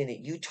 wait a minute.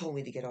 You told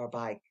me to get our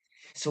bike.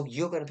 So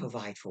you're going to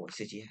provide for it.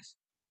 He said, yes.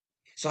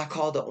 So I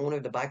called the owner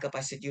of the bike up.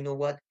 I said, you know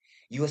what?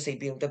 USA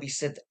BMW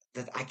said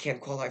that I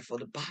can't qualify for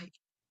the bike.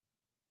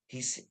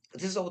 He said,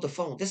 this is over the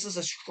phone. This is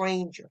a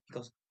stranger.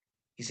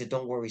 He said,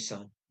 don't worry,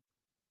 son.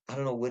 I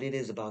don't know what it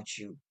is about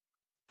you.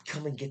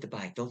 Come and get the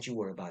bike. Don't you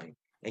worry about it.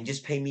 And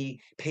just pay me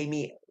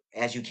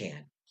as you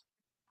can.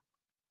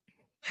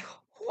 I go,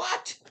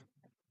 what?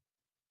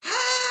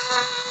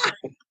 Ah!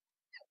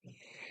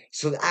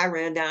 So I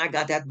ran down. I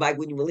got that bike.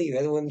 Wouldn't you believe it?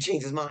 Everyone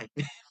changed his mind.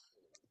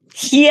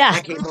 Yeah.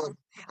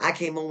 I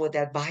came home with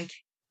that bike.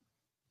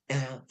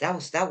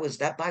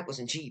 That bike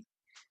wasn't cheap.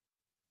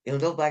 You know,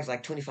 those bikes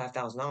like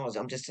 $25,000.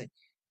 I'm just saying.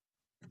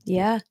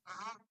 Yeah.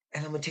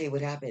 And I'm gonna tell you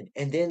what happened.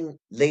 And then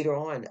later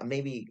on,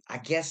 maybe I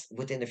guess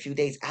within a few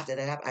days after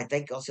that happened, I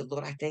thank God. I said,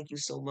 Lord, I thank you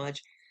so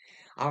much.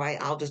 All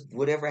right, I'll just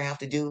whatever I have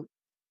to do.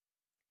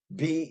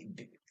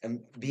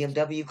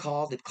 BMW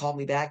called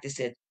me back. They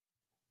said,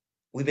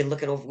 we've been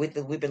looking over we've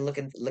been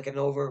looking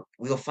over.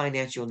 We'll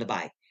finance you on the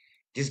bike.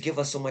 Just give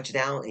us so much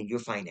down and you're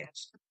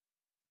financed.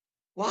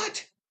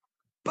 What?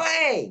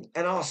 Bang!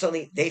 And all of a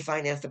sudden they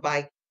financed the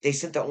bike. They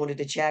sent the owner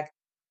the check.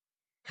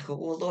 I go,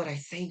 well, Lord, I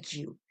thank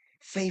you.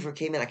 Favor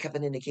came in. I kept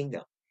it in the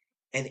kingdom.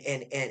 And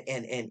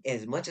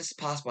as much as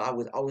possible, I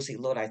would always say,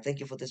 Lord, I thank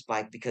you for this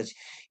bike because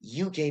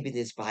you gave me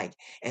this bike.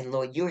 And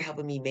Lord, you're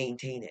helping me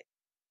maintain it.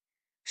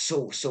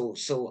 So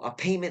a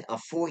payment of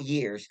 4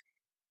 years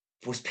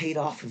was paid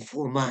off in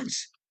 4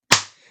 months.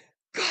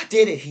 God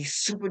did it. He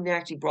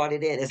supernaturally brought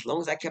it in as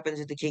long as I kept it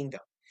into the kingdom.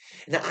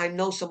 Now I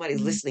know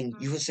somebody's listening.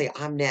 You would say,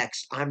 I'm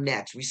next. I'm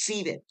next.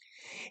 Receive it.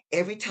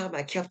 Every time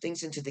I kept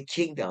things into the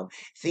kingdom,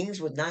 things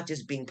were not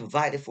just being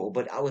provided for,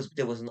 but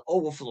there was an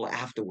overflow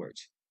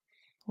afterwards.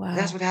 Wow. And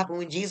that's what happened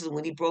with Jesus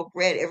when he broke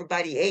bread.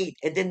 Everybody ate,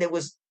 and then there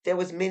was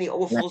many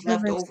overflows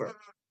left over.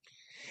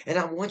 And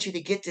I want you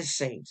to get this,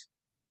 saints.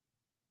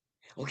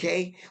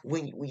 Okay,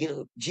 when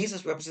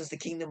Jesus represents the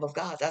kingdom of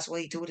God. That's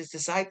why he told his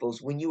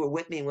disciples, when you were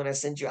with me when I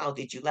sent you out,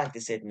 did you lack? They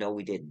said, no,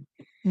 we didn't.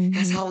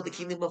 That's how the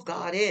kingdom of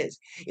God is.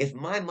 If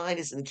my mind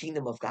is in the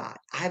kingdom of God,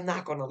 I'm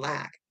not going to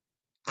lack.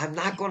 I'm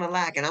not going to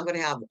lack, and I'm going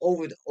to have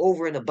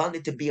over and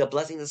abundant to be a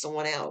blessing to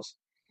someone else.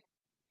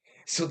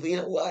 So you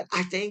know what?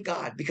 I thank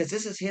God because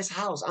this is his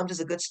house. I'm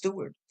just a good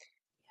steward.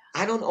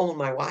 I don't own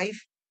my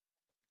wife.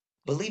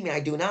 Believe me,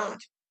 I do not.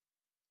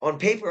 On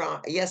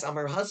paper, yes, I'm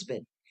her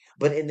husband.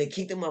 But in the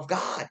kingdom of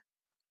God,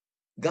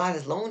 God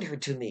has loaned her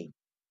to me.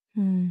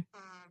 And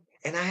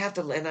I have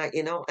to, and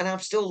I'm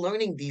still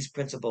learning these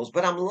principles,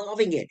 but I'm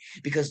loving it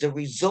because the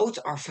results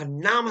are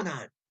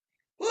phenomenon.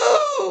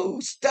 Woo!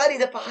 Study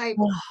the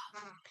Bible.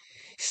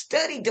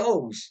 Study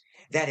those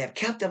that have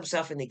kept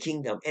themselves in the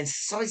kingdom and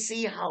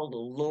see how the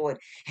Lord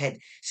had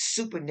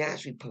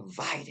supernaturally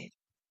provided.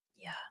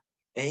 Yeah.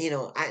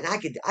 And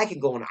I could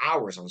go on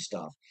hours on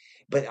stuff,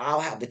 but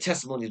I'll have the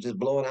testimony just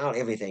blowing out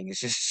everything. It's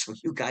just so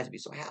you guys be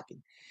so happy.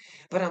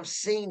 But I'm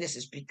saying this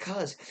is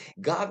because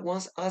God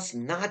wants us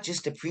not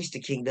just to preach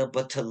the kingdom,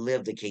 but to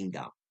live the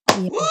kingdom.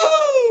 Yeah.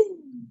 Woo!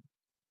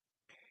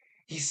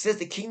 He says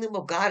the kingdom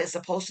of God is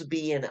supposed to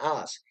be in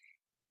us.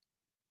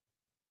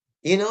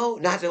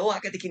 Not that, I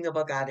got the kingdom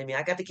of God in me.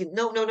 I got the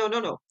kingdom.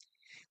 No.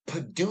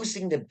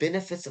 Producing the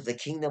benefits of the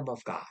kingdom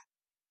of God.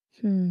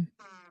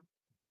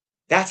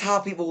 That's how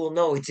people will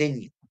know it's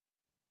in you.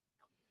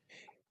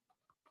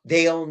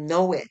 They'll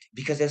know it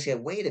because they'll say,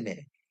 wait a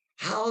minute.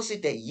 How is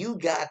it that you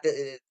got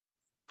the...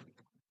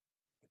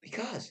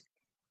 Because,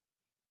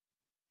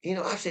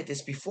 I've said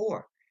this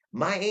before.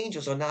 My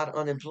angels are not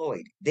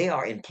unemployed. They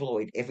are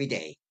employed every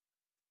day.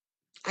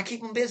 I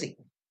keep them busy.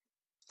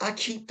 I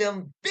keep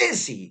them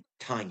busy,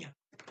 Tanya.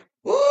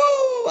 Woo!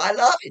 I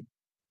love it.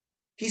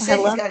 He said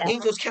he's got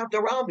angels camped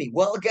around me.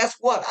 Well, guess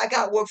what? I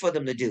got work for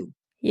them to do.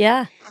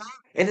 Yeah.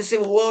 And they say,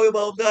 well, worry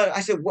about that.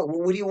 I said,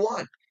 what do you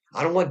want?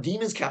 I don't want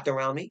demons camped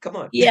around me. Come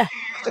on. Yeah.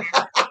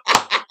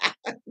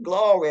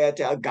 Glory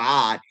to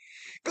God.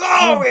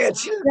 Glory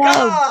to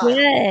God.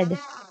 Good.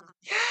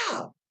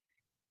 Yeah.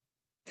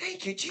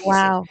 Thank you, Jesus.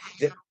 Wow.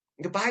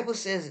 The Bible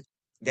says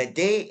that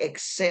they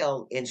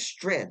excel in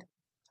strength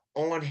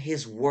on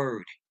his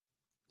word.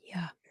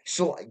 Yeah.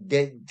 So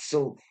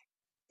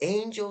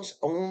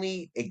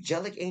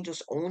angelic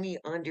angels only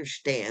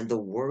understand the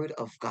word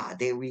of God.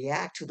 They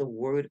react to the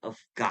word of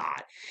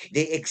God.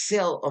 They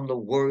excel on the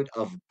word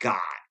of God.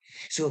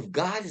 So if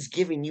God is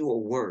giving you a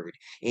word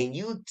and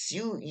you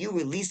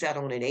release that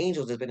on an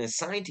angel that's been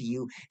assigned to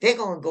you, they're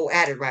going to go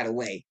at it right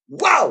away.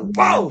 Whoa,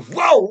 whoa,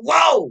 whoa,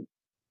 whoa.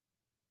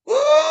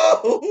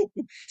 Whoa!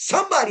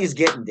 Somebody's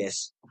getting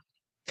this.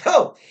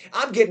 Oh,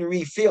 I'm getting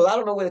refilled. I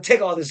don't know where to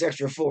take all this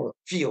extra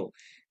fuel.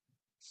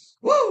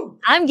 Woo!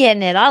 I'm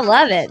getting it. I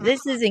love it.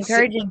 This is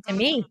encouraging to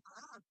me.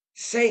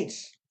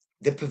 Saints,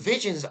 the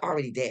provision is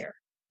already there.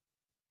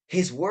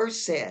 His word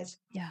says,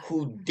 Yeah.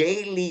 who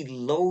daily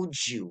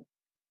loads you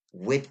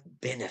with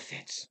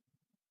benefits.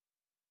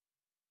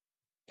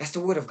 That's the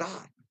word of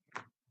God.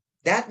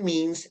 That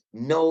means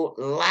no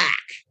lack.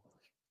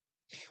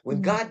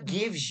 When God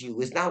gives you,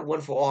 it's not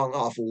one for all and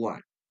all for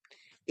one.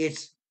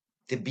 It's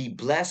to be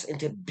blessed and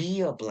to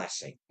be a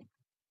blessing.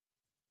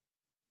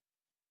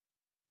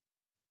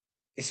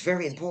 It's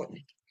very important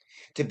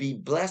to be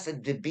blessed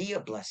and to be a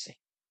blessing.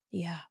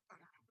 Yeah.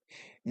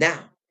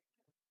 Now,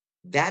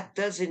 that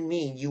doesn't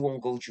mean you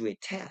won't go through a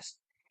test.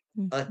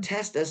 A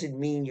test doesn't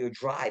mean you're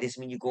dry. It doesn't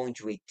mean you're going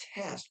through a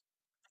test.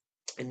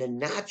 In the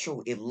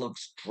natural, it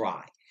looks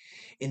dry.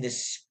 In the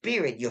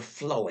spirit, you're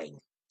flowing.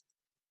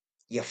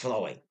 You're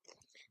flowing.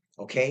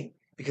 Okay?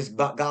 Because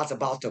God's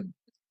about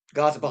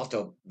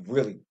to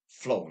really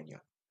flow in you.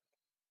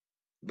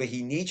 But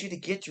he needs you to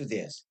get through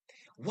this.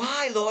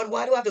 Why, Lord?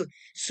 Why do I have to?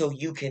 So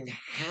you can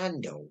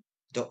handle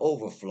the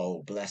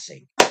overflow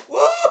blessing.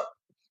 Woo!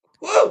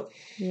 Woo!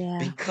 Yeah.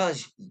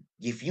 Because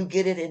if you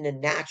get it in the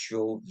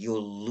natural,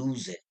 you'll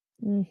lose it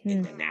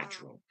in the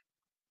natural.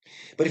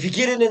 But if you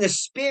get it in the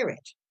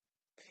spirit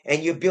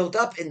and you're built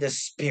up in the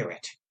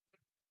spirit,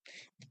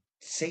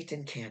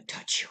 Satan can't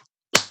touch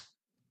you.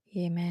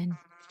 Amen.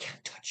 He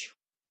can't touch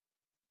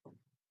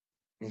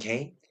you.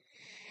 Okay?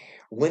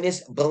 When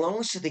it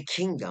belongs to the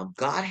kingdom,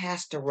 God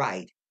has the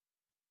right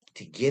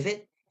to give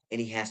it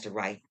and he has the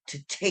right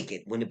to take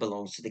it when it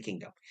belongs to the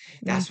kingdom.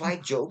 That's why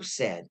Job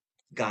said,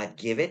 God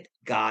give it,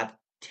 God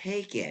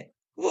take it.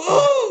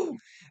 Whoa!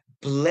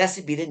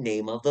 Blessed be the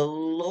name of the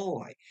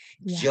Lord.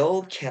 Yeah.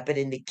 Job kept it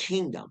in the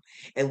kingdom.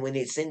 And when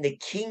it's in the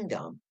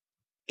kingdom,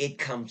 it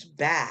comes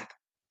back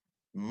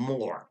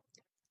more.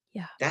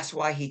 Yeah. That's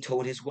why he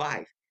told his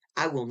wife,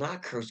 I will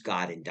not curse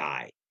God and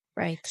die.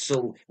 Right.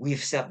 So we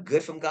accept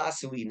good from God,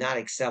 so we not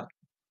accept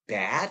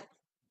bad.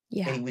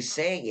 Yeah. And he was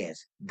saying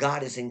is,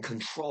 God is in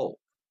control.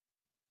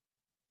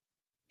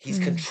 He's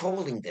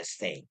controlling this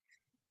thing.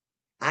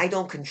 I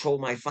don't control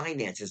my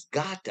finances.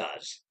 God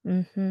does.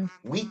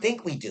 We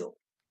think we do.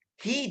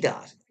 He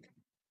does.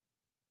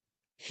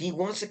 He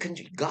wants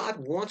to. God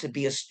wants to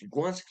be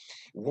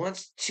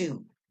wants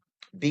to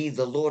be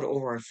the Lord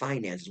over our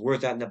finances. Where's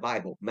that in the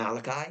Bible?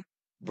 Malachi.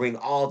 Bring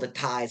all the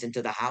tithes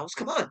into the house.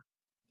 Come on.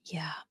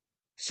 Yeah.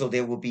 So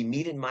there will be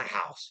meat in my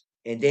house.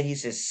 And then he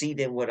says, "See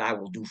then what I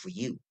will do for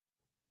you."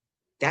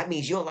 That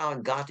means you're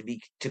allowing God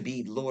to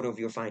be Lord of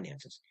your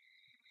finances.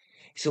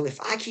 So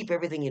if I keep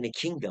everything in the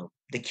kingdom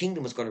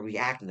is going to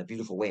react in a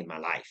beautiful way in my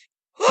life.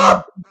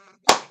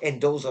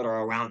 And those that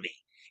are around me,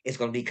 it's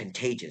going to be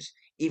contagious.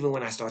 Even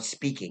when I start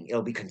speaking,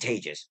 it'll be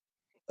contagious.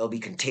 It'll be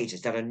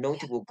contagious. That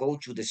anointing will go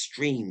through the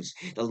streams.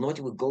 The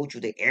anointing will go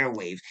through the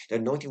airwaves. The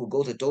anointing will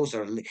go to those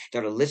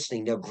that are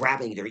listening. They're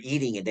grabbing, they're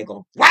eating, and they're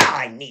going, wow,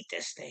 I need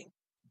this thing.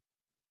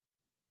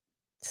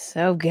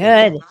 So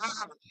good.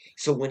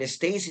 So when it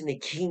stays in the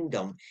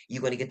kingdom,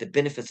 you're going to get the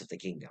benefits of the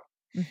kingdom.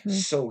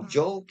 So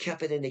Job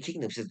kept it in the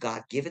kingdom. Says,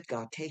 God give it,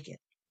 God take it.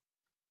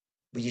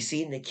 But you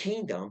see, in the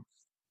kingdom,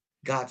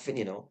 God,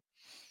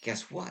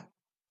 guess what?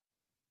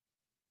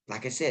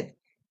 Like I said,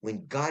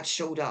 when God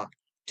showed up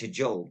to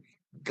Job,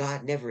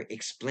 God never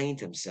explained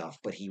himself,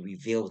 but he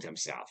revealed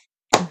himself.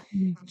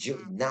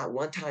 Not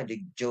one time did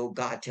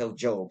God tell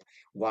Job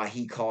why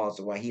he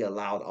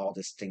allowed all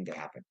this thing to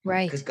happen.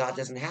 Right. Because God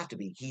doesn't have to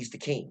be. He's the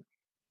king.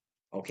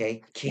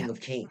 Okay? King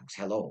of kings.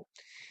 Hello.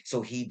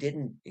 So he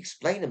didn't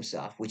explain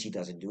himself, which he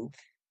doesn't do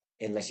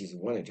unless he's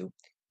willing to.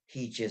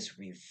 He just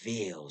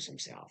reveals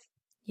himself.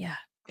 Yeah.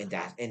 And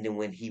then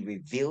when he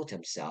revealed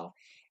himself,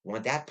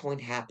 when that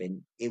point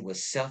happened, it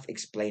was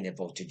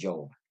self-explainable to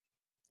Job.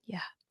 Yeah.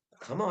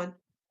 Come on.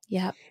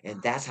 Yeah.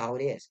 And that's how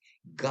it is.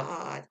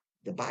 God,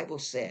 the Bible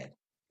said,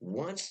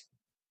 once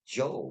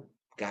Job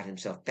got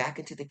himself back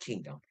into the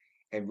kingdom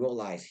and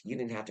realized he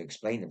didn't have to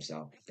explain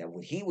himself, that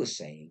what he was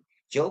saying,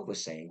 Job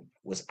was saying,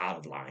 was out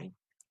of line.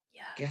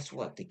 Yeah. Guess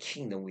what? The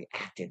kingdom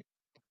reacted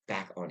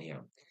back on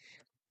him.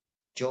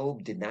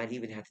 Job did not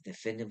even have to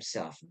defend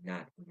himself,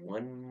 not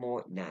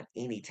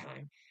any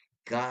time.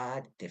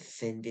 God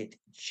defended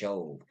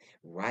Job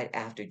right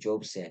after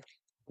Job said,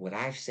 what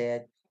I've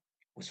said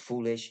was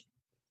foolish.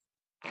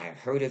 I've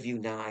heard of you,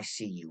 now I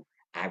see you.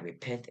 I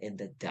repent in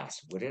the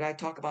dust. What did I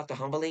talk about? The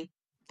humbling?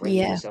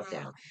 Bringing yourself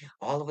down.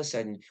 All of a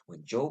sudden,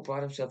 when Job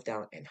brought himself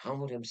down and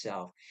humbled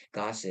himself,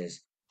 God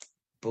says,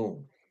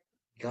 boom.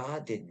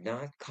 God did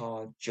not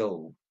call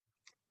Job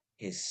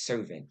his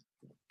servant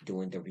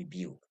during the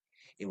rebuke.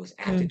 It was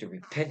after the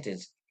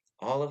repentance,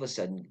 all of a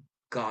sudden,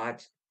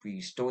 God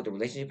restored, the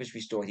relationship is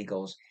restored. He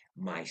goes,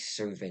 my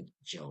servant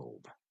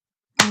Job.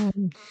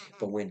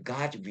 But when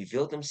God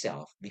revealed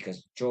himself,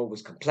 because Job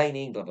was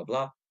complaining, blah, blah,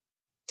 blah,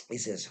 he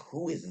says,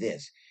 who is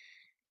this?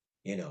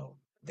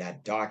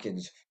 That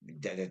darkens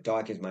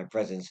my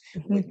presence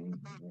with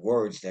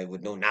words that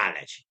with no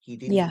knowledge. He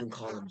didn't even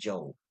call him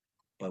Job.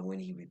 But when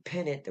he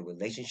repented, the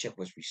relationship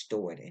was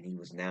restored, and he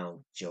was now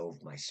Job,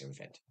 my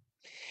servant.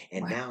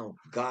 And Wow. now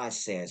God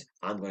says,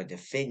 I'm going to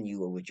defend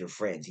you with your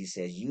friends. He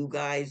says, you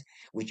guys,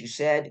 what you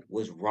said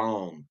was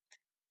wrong.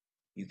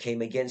 You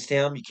came against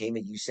him.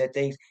 You said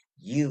things.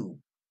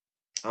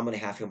 I'm going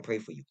to have him pray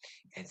for you.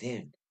 And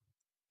then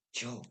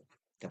Job,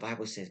 the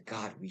Bible says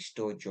God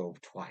restored Job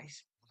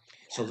twice.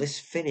 So let's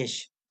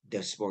finish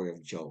the story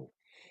of Job.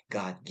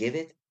 God give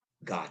it,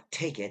 God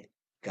take it,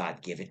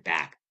 God give it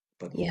back,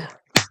 but Yeah.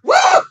 more.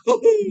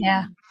 Woo!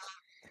 Yeah.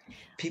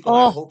 People,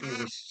 I Oh, hope you're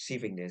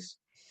receiving this.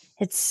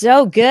 it's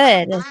so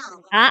good.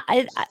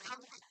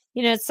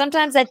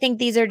 Sometimes I think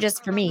these are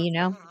just for me,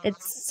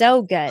 It's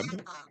so good.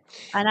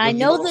 And I Well,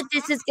 know that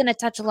this is gonna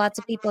touch lots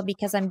of people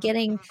because I'm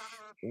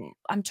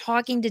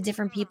talking to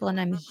different people and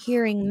I'm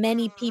hearing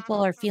many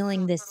people are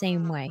feeling the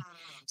same way.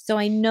 So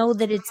I know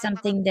that it's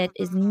something that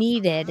is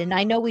needed, and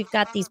I know we've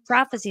got these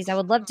prophecies I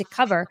would love to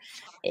cover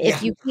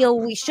if Yeah. you feel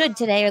we should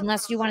today,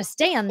 unless you wanna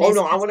stay on Oh this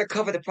no, I 'cause want to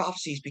cover the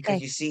prophecies because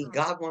okay. you see,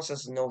 God wants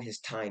us to know His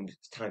time.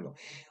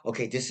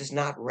 Okay, this is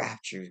not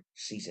rapture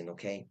season.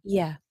 Okay,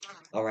 Yeah.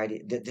 all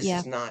right. This Yeah.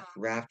 is not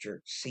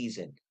rapture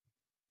season.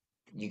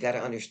 You got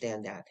to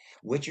understand that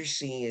what you're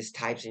seeing is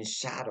types and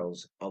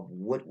shadows of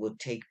what will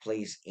take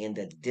place in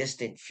the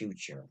distant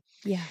future.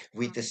 Yeah.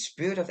 With the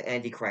spirit of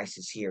Antichrist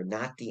is here,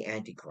 not the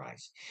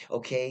Antichrist.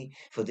 Okay,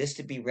 for this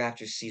to be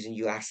rapture season,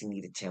 you actually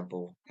need a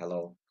temple.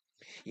 Hello.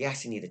 You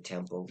actually need a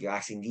temple. You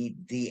actually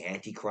need the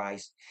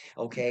Antichrist.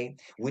 Okay.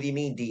 What do you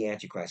mean the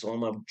Antichrist? So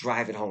I'm gonna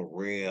drive it home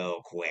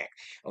real quick.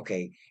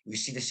 Okay. You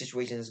see the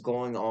situation that's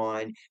going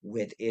on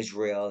with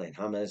Israel and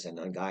Hamas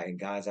and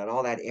Gaza and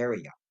all that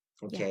area.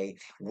 Yeah. Okay.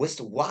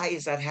 Why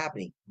is that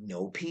happening?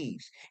 No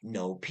peace.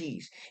 No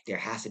peace. There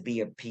has to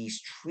be a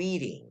peace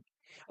treating.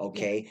 Yeah.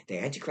 Okay. The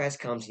Antichrist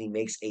comes and he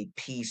makes a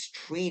peace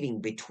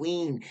treating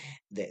between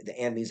the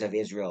enemies of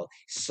Israel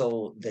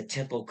so the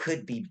temple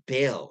could be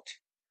built.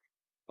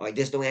 All right,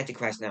 there's no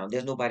Antichrist now.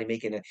 There's nobody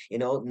making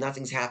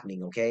nothing's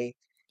happening, okay?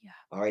 Yeah.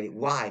 All right,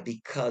 why?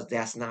 Because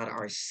that's not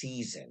our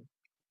season.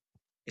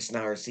 It's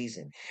not our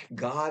season.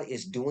 God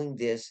is doing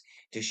this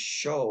to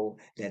show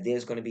that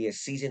there's going to be a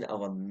season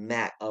of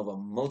a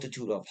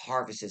multitude of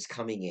harvests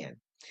coming in.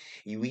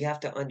 We have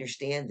to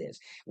understand this.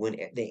 When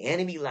the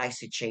enemy likes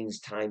to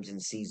change times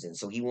and seasons,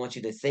 so he wants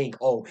you to think,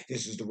 oh,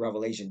 this is the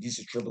revelation, this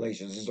is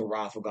tribulation, this is the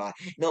wrath of God.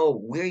 No,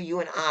 we're you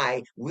and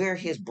I, we're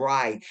his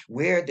bride,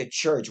 we're the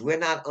church. We're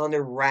not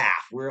under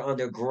wrath, we're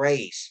under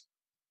grace.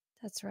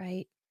 That's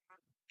right.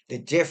 The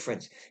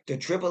difference, the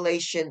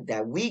tribulation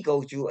that we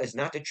go through is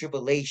not the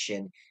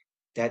tribulation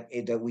that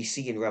we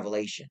see in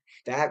Revelation.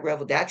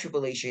 That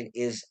tribulation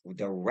is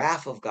the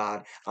wrath of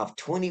God of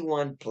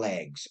 21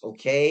 plagues.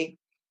 Okay,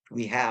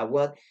 we have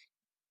what?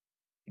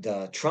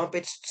 The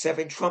trumpets,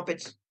 seven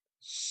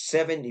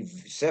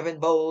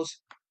bowls,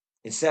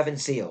 and seven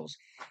seals.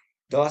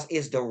 Thus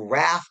is the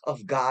wrath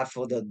of God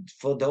for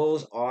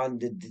those on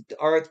the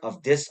earth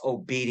of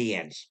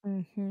disobedience.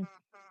 Mm-hmm.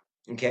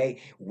 Okay,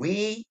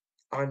 we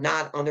are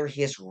not under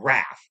His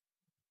wrath.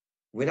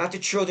 We're not the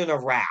children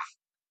of wrath.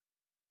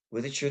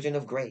 We're the children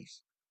of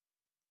grace.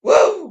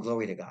 Woo!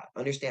 Glory to God.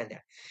 Understand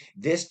that.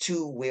 This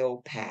too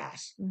will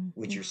pass,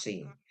 what Mm-hmm. you're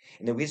seeing.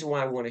 And the reason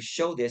why I want to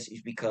show this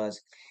is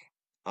because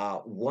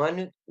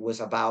one was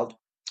about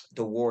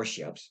the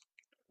warships,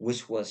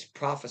 which was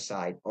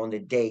prophesied on the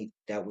date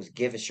that was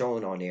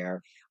shown on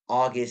there,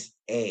 August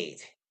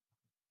 8th.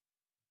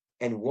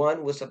 And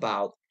one was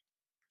about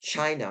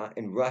China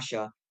and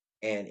Russia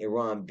and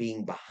Iran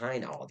being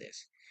behind all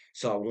this.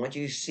 So I want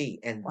you to see,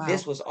 and Wow.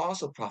 this was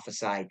also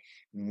prophesied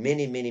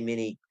many, many,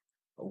 many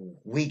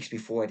weeks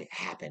before it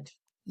happened.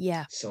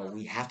 Yeah. So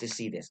we have to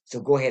see this.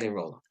 So go ahead and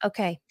roll.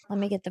 Okay, let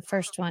me get the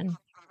first one.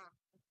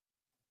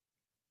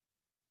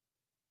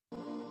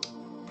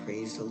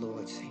 Praise the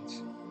Lord,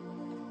 saints.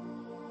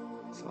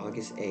 It's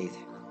August 8th,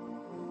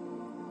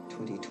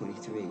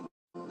 2023.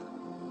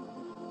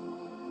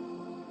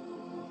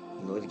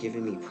 The Lord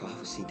giving me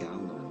prophecy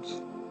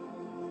downloads.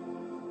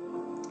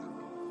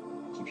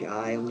 Keep your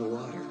eye on the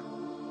water.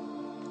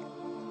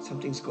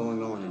 Something's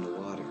going on in the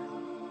water.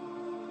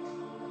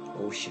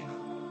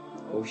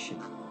 Ocean.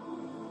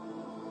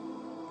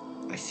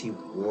 I see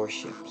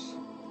warships.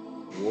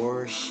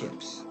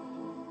 Warships.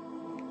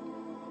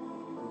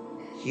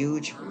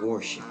 Huge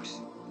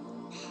warships.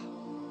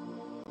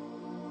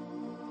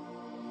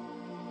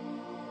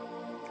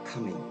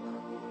 Coming.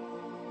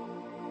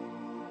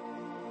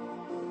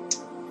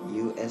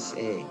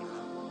 USA.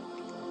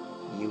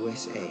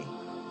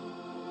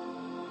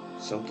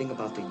 Something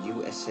about the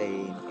USA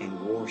and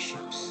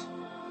warships.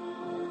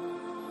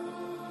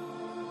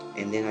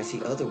 And then I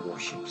see other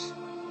warships.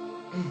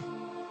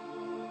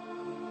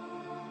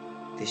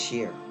 This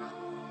year.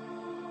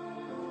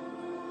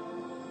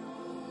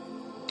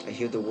 I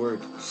hear the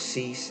word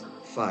cease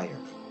fire.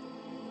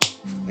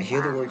 I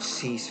hear the word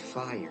cease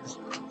fire.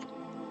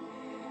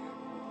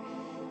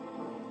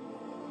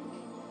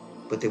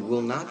 But there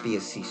will not be a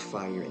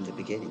ceasefire in the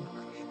beginning.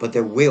 But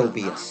there will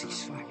be a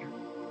ceasefire.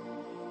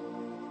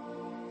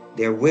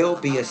 There will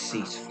be a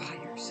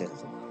ceasefire, says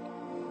the Lord.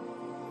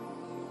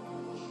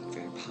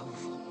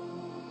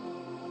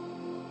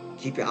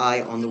 Keep your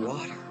eye on the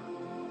water.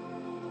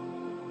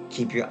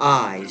 Keep your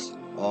eyes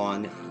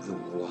on the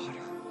water.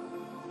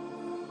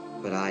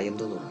 But I am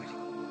the Lord.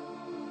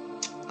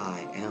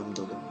 I am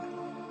the Lord.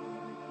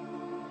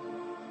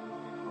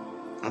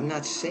 I'm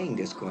not saying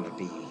there's going to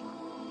be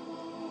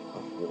a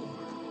war.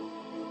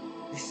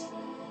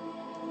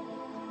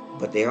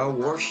 But there are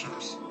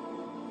warships.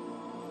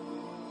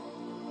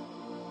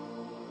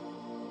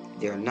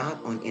 They're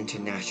not on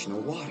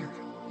international water.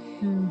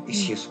 Mm-hmm.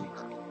 Excuse me.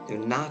 They're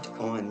not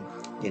on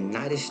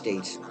United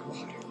States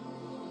water.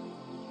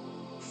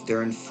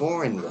 They're in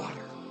foreign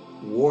water.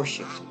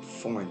 Warships in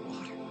foreign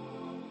water.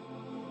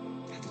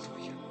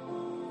 Hallelujah.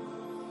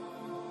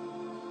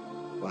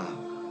 Wow.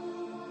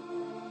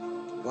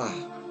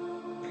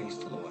 Wow. Praise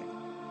the Lord.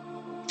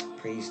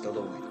 Praise the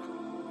Lord.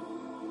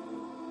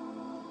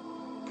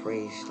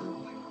 Praise the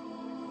Lord.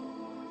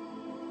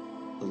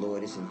 The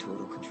Lord is in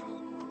total control.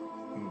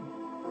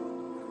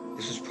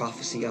 This is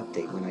prophecy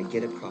update. When I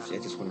get a prophecy, I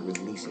just want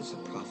to release it. It's a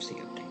prophecy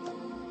update.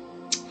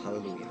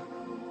 Hallelujah.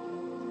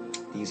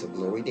 These are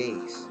glory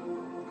days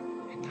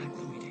and not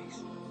gloomy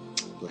days.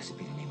 Blessed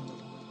be the name of the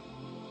Lord.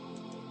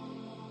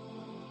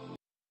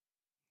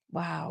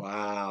 Wow.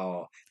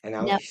 Wow. And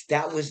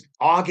that was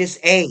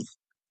August 8th.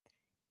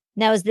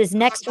 Now is this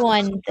next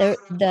one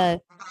the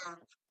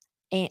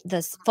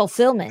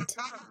fulfillment?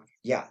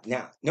 Yeah.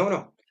 Now,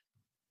 no.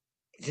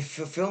 The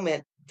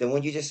fulfillment, the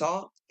one you just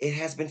saw, it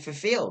has been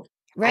fulfilled.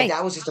 Right.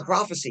 That was just a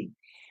prophecy.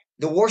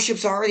 The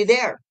warships are already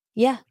there.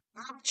 Yeah.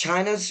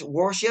 China's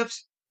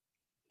warships,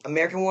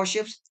 American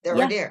warships, they're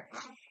already there.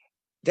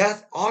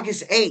 That's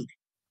August 8th.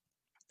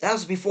 That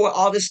was before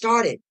all this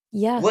started.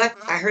 Yeah. What?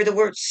 I heard the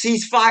word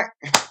ceasefire.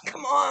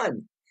 Come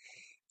on.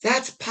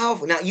 That's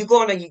powerful. Now, you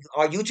go on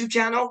our YouTube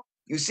channel,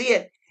 you see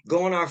it.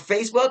 Go on our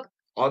Facebook,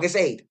 August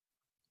 8th.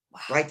 Wow.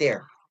 Right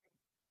there.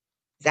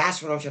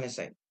 That's what I'm trying to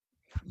say.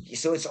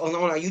 So it's on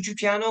our YouTube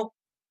channel,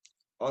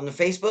 on the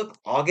Facebook,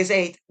 August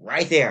 8th,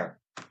 right there.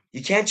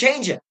 You can't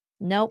change it.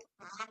 Nope.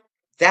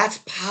 That's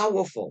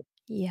powerful.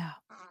 Yeah.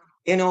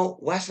 You know,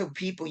 Western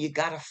people, you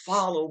got to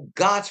follow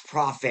God's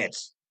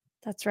prophets.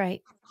 That's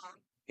right.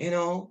 You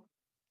know,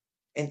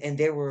 and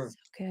there were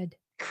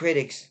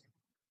critics,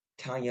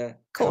 Tanya,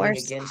 coming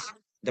against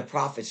the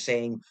prophets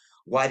saying,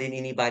 why didn't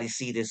anybody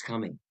see this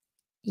coming?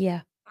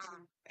 Yeah.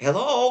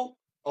 Hello,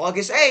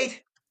 August 8th.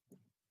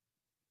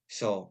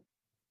 So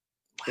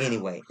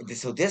anyway,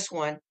 so this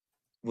one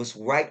was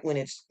right when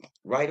it's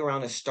right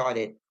around it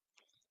started.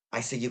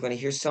 I said, you're going to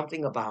hear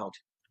something about.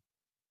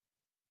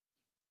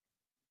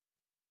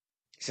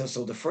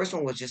 So the first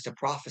one was just a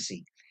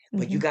prophecy,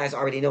 but you guys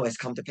already know it's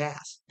come to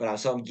pass. But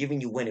so I'm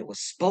giving you when it was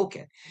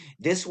spoken.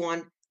 This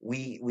one,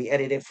 we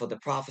edited for the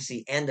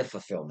prophecy and the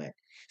fulfillment.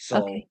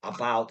 So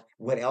about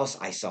what else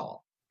I saw.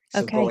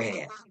 So go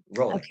ahead,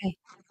 roll it. Okay.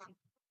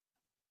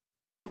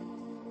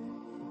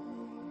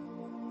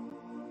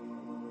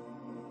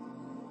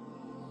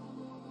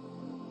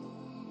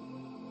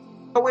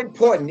 So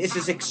important. This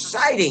is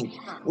exciting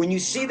when you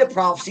see the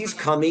prophecies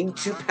coming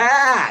to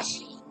pass.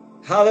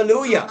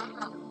 Hallelujah.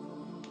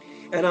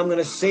 And I'm going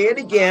to say it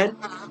again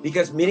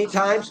because many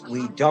times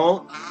we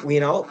don't,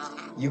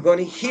 you're going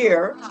to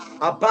hear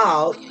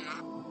about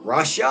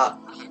Russia,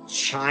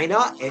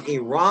 China, and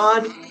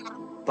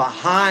Iran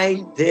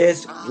behind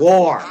this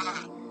war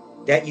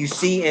that you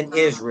see in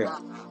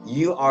Israel.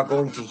 You are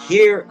going to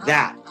hear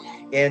that.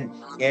 And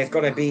it's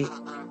going to be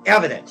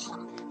evidence.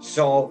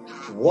 So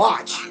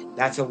watch.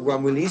 That's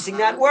I'm releasing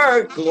that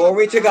word.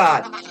 Glory to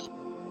God.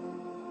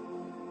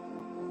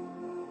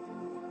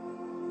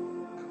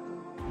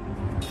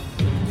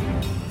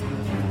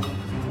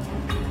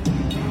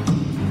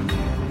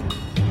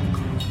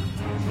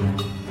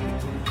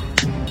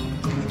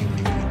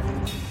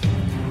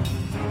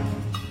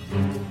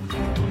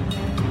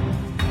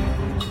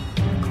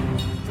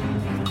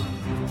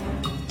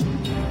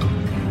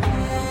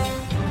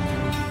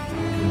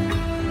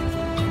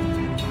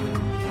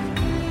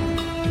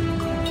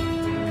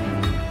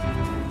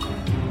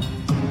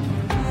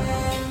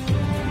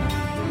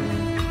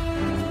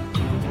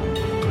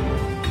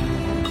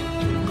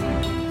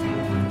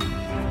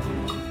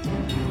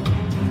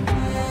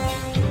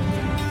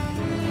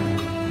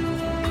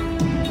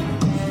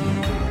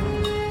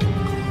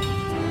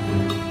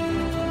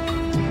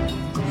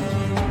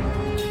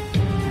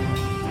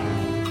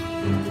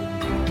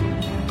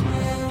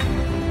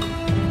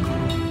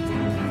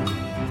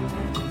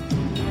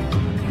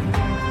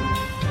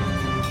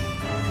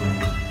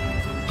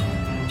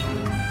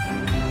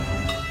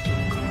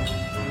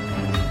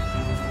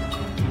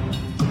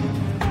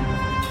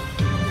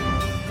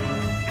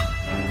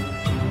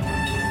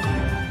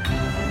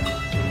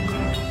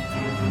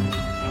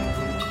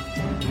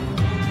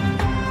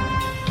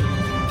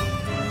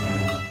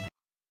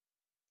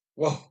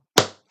 Whoa.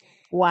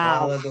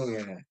 Wow.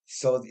 Hallelujah.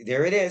 So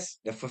there it is.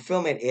 The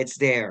fulfillment, it's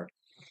there.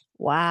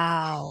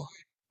 Wow.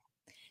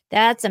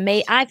 That's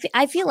amazing.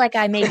 I feel like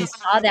I maybe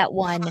saw that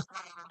one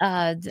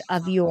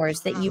of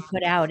yours that you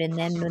put out, and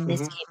then when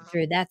this came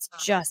through, that's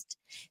just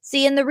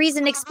see. And the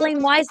reason,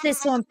 explain why is this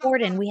so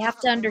important? We have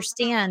to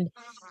understand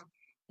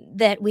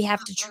that we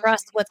have to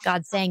trust what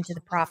God's saying to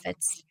the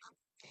prophets.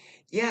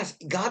 Yes,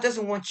 God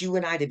doesn't want you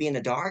and I to be in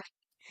the dark.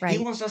 He Right.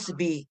 wants us to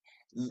be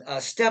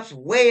steps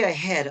way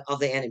ahead of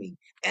the enemy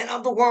and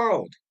of the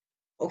world.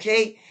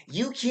 Okay?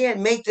 You can't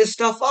make this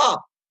stuff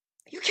up.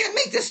 You can't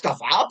make this stuff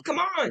up. Come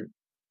on.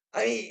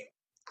 I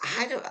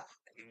don't,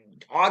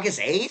 August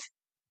 8th,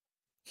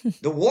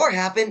 the war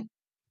happened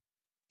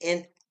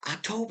in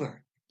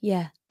October.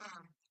 Yeah.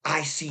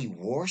 I see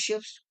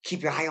warships.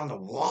 Keep your eye on the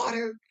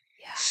water.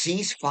 Yeah.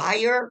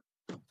 Ceasefire.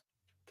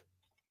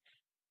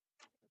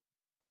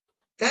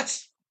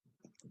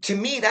 To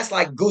me, that's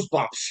like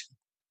goosebumps.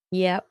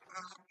 Yep.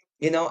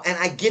 And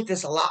I get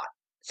this a lot.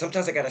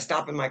 Sometimes I got to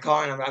stop in my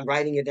car and I'm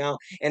writing it down.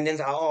 And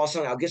then all of a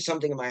sudden I'll get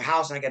something in my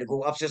house and I got to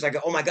go upstairs. I go,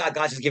 oh my God,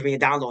 God just gave me a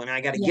download. And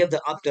I got to give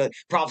the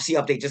prophecy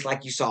update just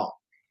like you saw.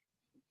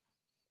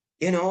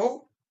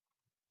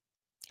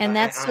 And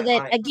that's so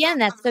that, again,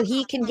 that's so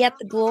he can get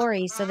the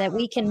glory, so that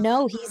we can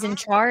know he's in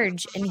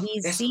charge and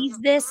he sees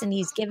this and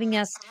he's giving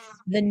us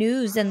the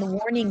news and the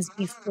warnings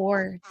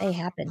before they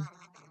happen.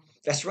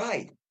 That's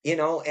right. And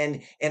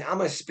I'm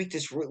going to speak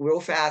this real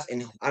fast,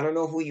 and I don't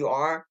know who you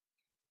are,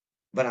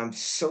 but I'm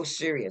so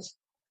serious.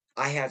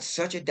 I had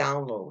such a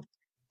download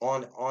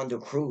on the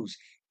cruise,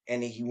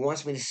 and he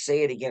wants me to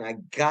say it again. I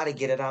got to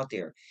get it out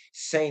there.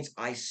 Saints,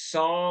 I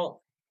saw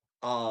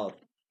the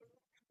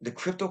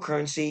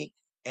cryptocurrency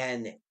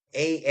and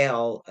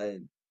AL,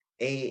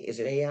 is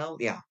it AL?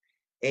 Yeah.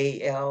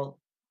 AL,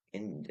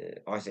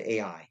 or is it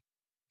AI?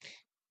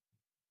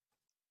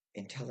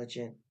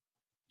 Intelligent.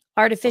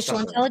 Artificial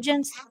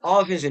intelligence?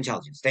 Artificial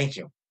intelligence. Thank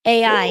you.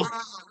 AI.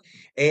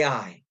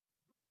 AI.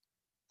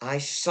 I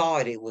saw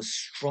it. It was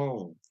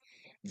strong.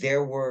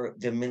 There were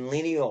the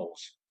millennials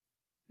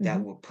that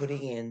were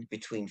putting in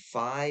between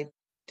 $5,000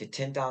 to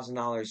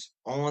 $10,000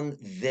 on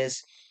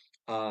this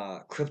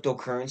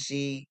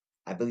cryptocurrency.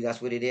 I believe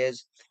that's what it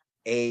is.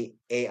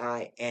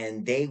 AI,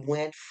 and they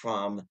went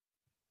from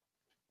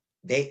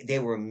they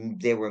were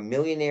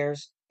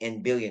millionaires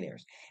and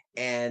billionaires,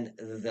 and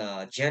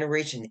the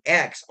Generation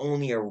X,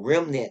 only a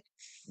remnant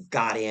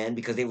got in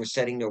because they were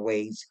setting their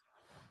ways,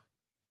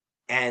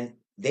 and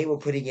they were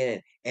putting it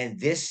in, and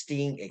this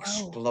thing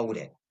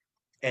exploded.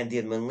 And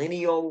the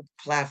millennial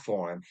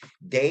platform,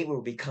 they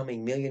were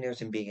becoming millionaires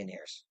and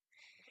billionaires.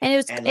 And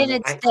it's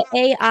the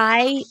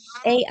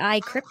AI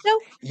crypto?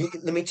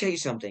 Let me tell you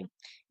something.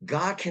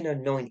 God can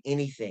anoint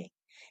anything.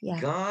 Yeah.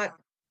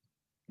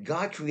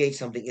 God creates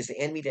something. It's the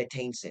enemy that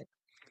taints it.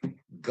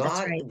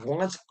 God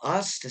wants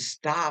us to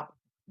stop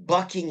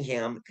bucking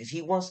him because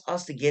he wants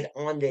us to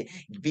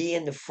be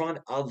in the front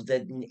of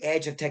the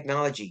edge of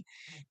technology.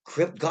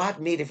 God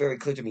made it very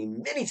clear to me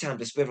many times,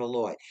 the Spirit of the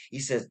Lord. He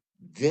says,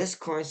 this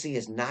currency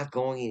is not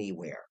going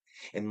anywhere.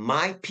 And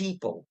my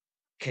people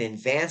can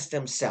advance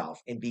themselves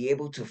and be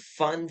able to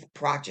fund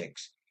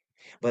projects.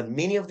 But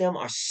many of them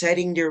are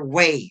setting their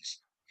ways.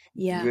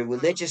 Yeah.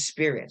 Religious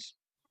spirits.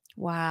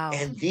 Wow.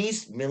 And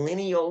these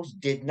millennials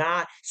did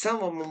not,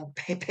 some of them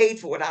paid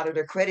for it out of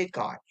their credit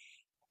card.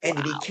 And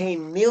they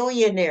became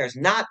millionaires,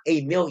 not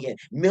a million,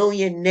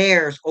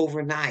 millionaires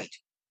overnight.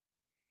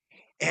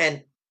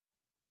 And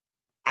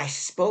I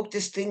spoke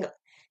this thing,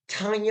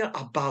 Tanya,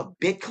 about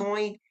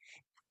Bitcoin.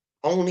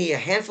 Only a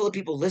handful of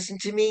people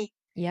listened to me.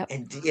 Yep.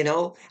 And,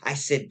 I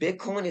said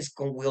Bitcoin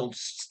will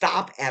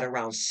stop at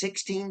around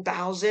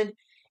 16,000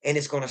 and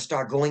it's going to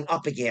start going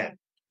up again.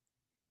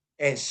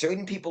 And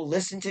certain people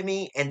listened to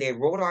me and they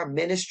wrote our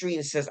ministry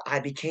and says,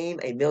 I became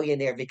a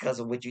millionaire because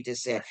of what you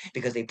just said,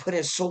 because they put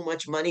in so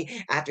much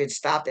money after it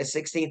stopped at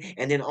 16.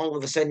 And then all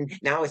of a sudden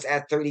now it's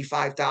at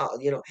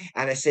 35,000,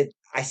 and I said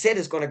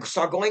it's going to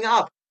start going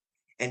up.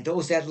 And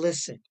those that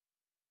listen,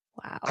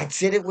 wow. I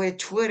said it with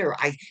Twitter.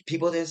 I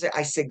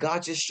said,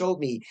 God just showed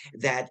me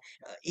that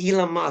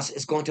Elon Musk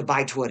is going to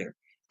buy Twitter.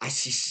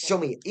 Show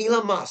me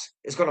Elon Musk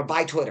is going to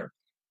buy Twitter.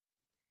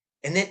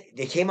 And then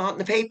they came out in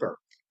the paper.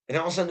 And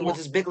all of a sudden, there was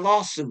this big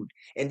lawsuit,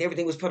 and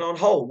everything was put on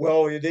hold.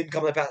 Well, it didn't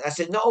come to pass. I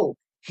said, no,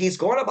 he's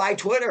going to buy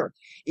Twitter,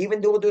 even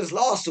though there's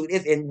lawsuit.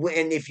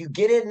 And if you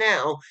get it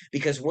now,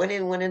 because when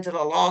it went into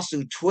the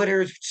lawsuit,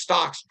 Twitter's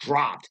stocks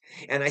dropped.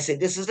 And I said,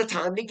 this is the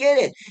time to get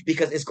it,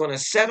 because it's going to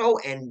settle,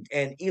 and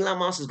Elon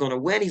Musk is going to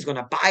win. He's going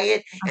to buy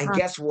it. And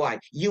guess what?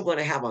 You're going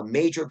to have a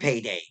major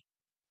payday.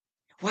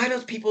 Why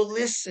don't people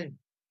listen?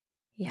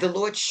 Yeah. The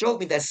Lord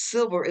showed me that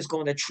silver is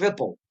going to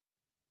triple.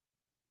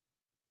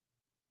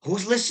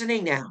 Who's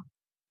listening now?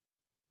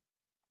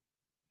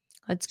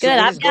 That's good.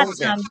 I've got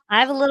some.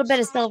 I have a little bit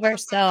of silver,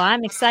 so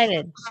I'm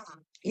excited.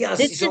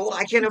 Yes, so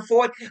I can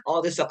afford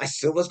all this stuff.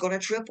 Silver's going to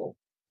triple.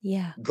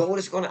 Yeah. Gold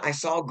is going to, I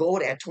saw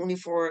gold at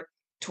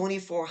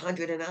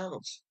 2,400 an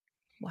ounce.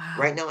 Wow.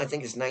 Right now, I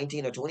think it's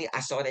 19 or 20. I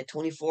saw it at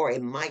 24.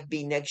 It might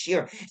be next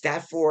year.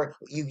 That for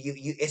you,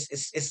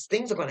 it's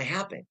things are going to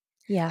happen.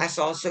 Yeah. I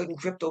saw certain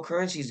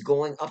cryptocurrencies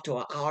going up to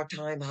an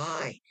all-time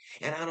high.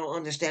 And I don't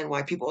understand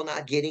why people are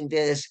not getting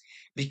this,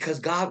 because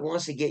God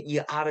wants to get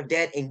you out of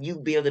debt and you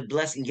be able to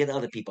bless and get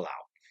other people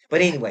out.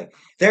 But anyway,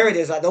 there it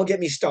is. Don't get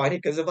me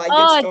started, because if I get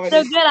started. It's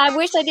so good. I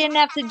wish I didn't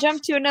have to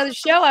jump to another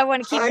show. I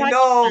want to keep talking. I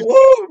know.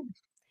 Woo!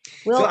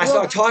 So I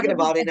started talking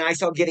about it, and I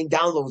started getting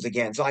downloads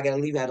again. So I got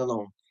to leave that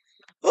alone.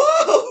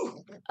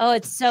 Oh,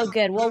 it's so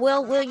good. Well,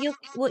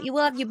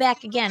 we'll have you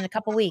back again in a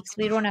couple weeks.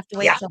 We don't have to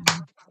wait so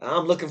long.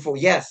 I'm looking for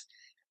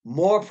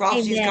more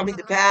prophecies coming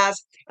to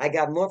pass. I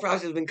got more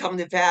prophecies have been coming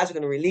to pass. We're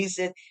going to release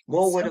it.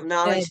 More word of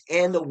knowledge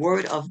and the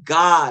word of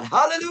God.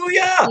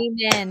 Hallelujah.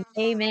 Amen.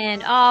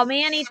 Amen. Oh,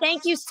 Manny,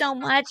 thank you so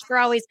much for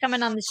always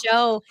coming on the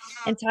show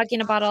and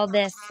talking about all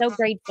this. So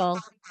grateful.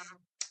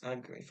 I'm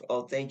grateful.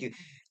 Oh, thank you.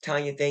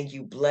 Tanya, thank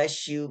you.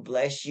 Bless you.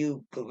 Bless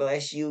you.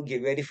 Bless you.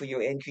 Get ready for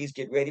your increase.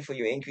 Get ready for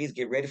your increase.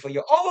 Get ready for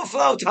your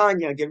overflow,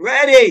 Tanya. Get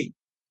ready.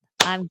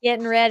 I'm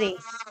getting ready.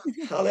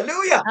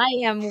 Hallelujah.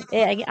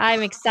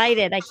 I'm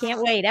excited. I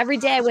can't wait. Every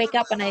day I wake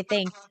up and I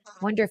think,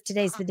 wonder if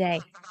today's the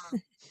day.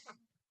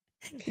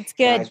 It's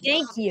good. Guys,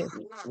 thank you.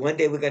 One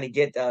day we're going to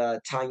get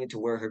Tanya to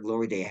wear her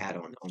Glory Day hat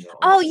on.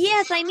 Oh,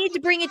 yes. I need to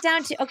bring it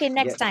down to. Okay,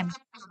 next time.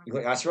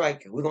 That's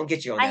right. We're going to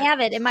get you on that. I have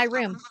it in my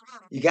room.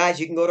 You guys,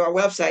 you can go to our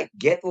website,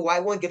 get a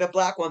white one, get a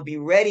black one. Be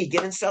ready.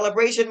 Get in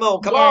celebration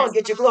mode. Come on,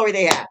 get your Glory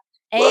Day hat.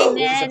 Amen. Woo,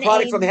 it's a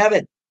product from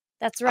heaven.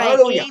 That's right.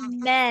 Hallelujah.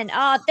 Amen.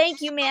 Oh,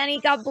 thank you, Manny.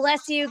 God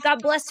bless you.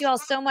 God bless you all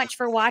so much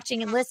for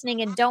watching and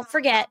listening. And don't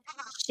forget,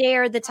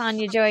 share the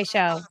Tania Joy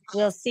Show.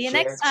 We'll see you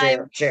next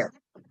time. Share.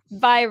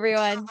 Bye,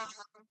 everyone.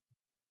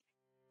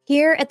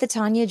 Here at the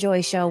Tania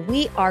Joy Show,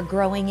 we are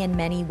growing in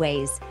many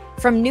ways.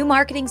 From new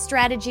marketing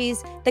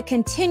strategies, the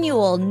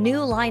continual new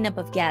lineup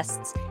of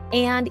guests,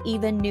 and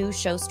even new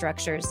show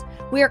structures.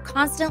 We are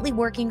constantly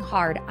working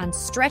hard on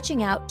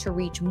stretching out to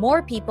reach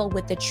more people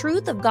with the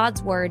truth of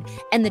God's word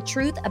and the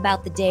truth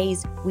about the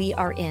days we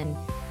are in.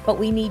 But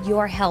we need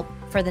your help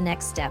for the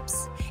next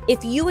steps.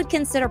 If you would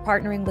consider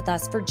partnering with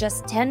us for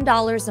just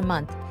 $10 a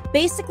month,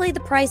 basically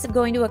the price of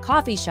going to a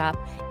coffee shop,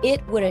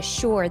 it would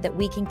assure that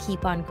we can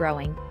keep on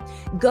growing.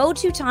 Go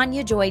to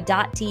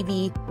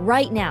TaniaJoy.tv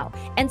right now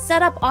and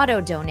set up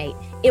auto donate.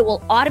 It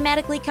will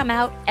automatically come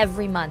out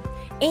every month.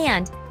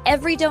 And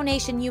every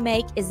donation you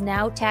make is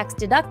now tax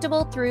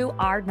deductible through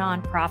our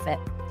nonprofit.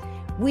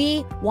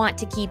 We want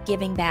to keep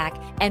giving back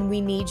and we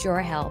need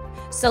your help.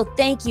 So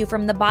thank you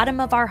from the bottom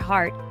of our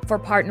heart for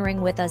partnering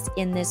with us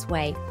in this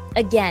way.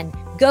 Again,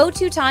 go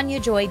to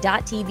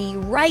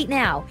TaniaJoy.tv right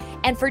now,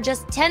 and for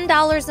just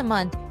 $10 a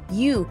month,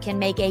 you can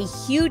make a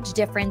huge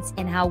difference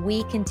in how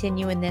we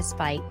continue in this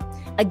fight.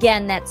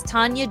 Again, that's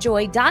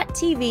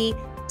TaniaJoy.tv,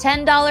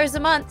 $10 a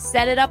month,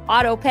 set it up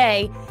auto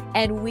pay,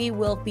 and we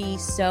will be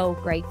so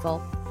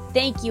grateful.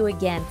 Thank you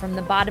again from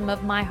the bottom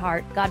of my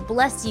heart. God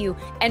bless you,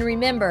 and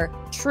remember,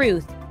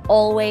 truth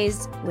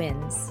always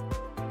wins.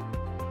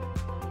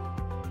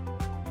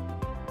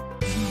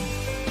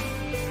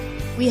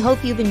 We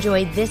hope you've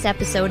enjoyed this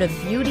episode of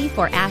Beauty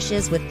for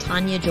Ashes with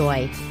Tania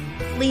Joy.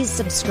 Please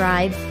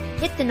subscribe,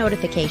 hit the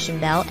notification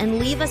bell, and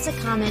leave us a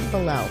comment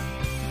below.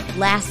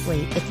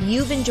 Lastly, if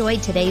you've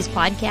enjoyed today's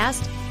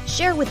podcast,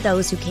 share with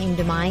those who came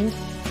to mind.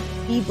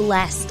 Be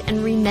blessed,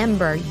 and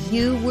remember,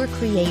 you were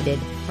created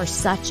for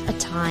such a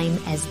time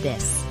as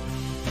this.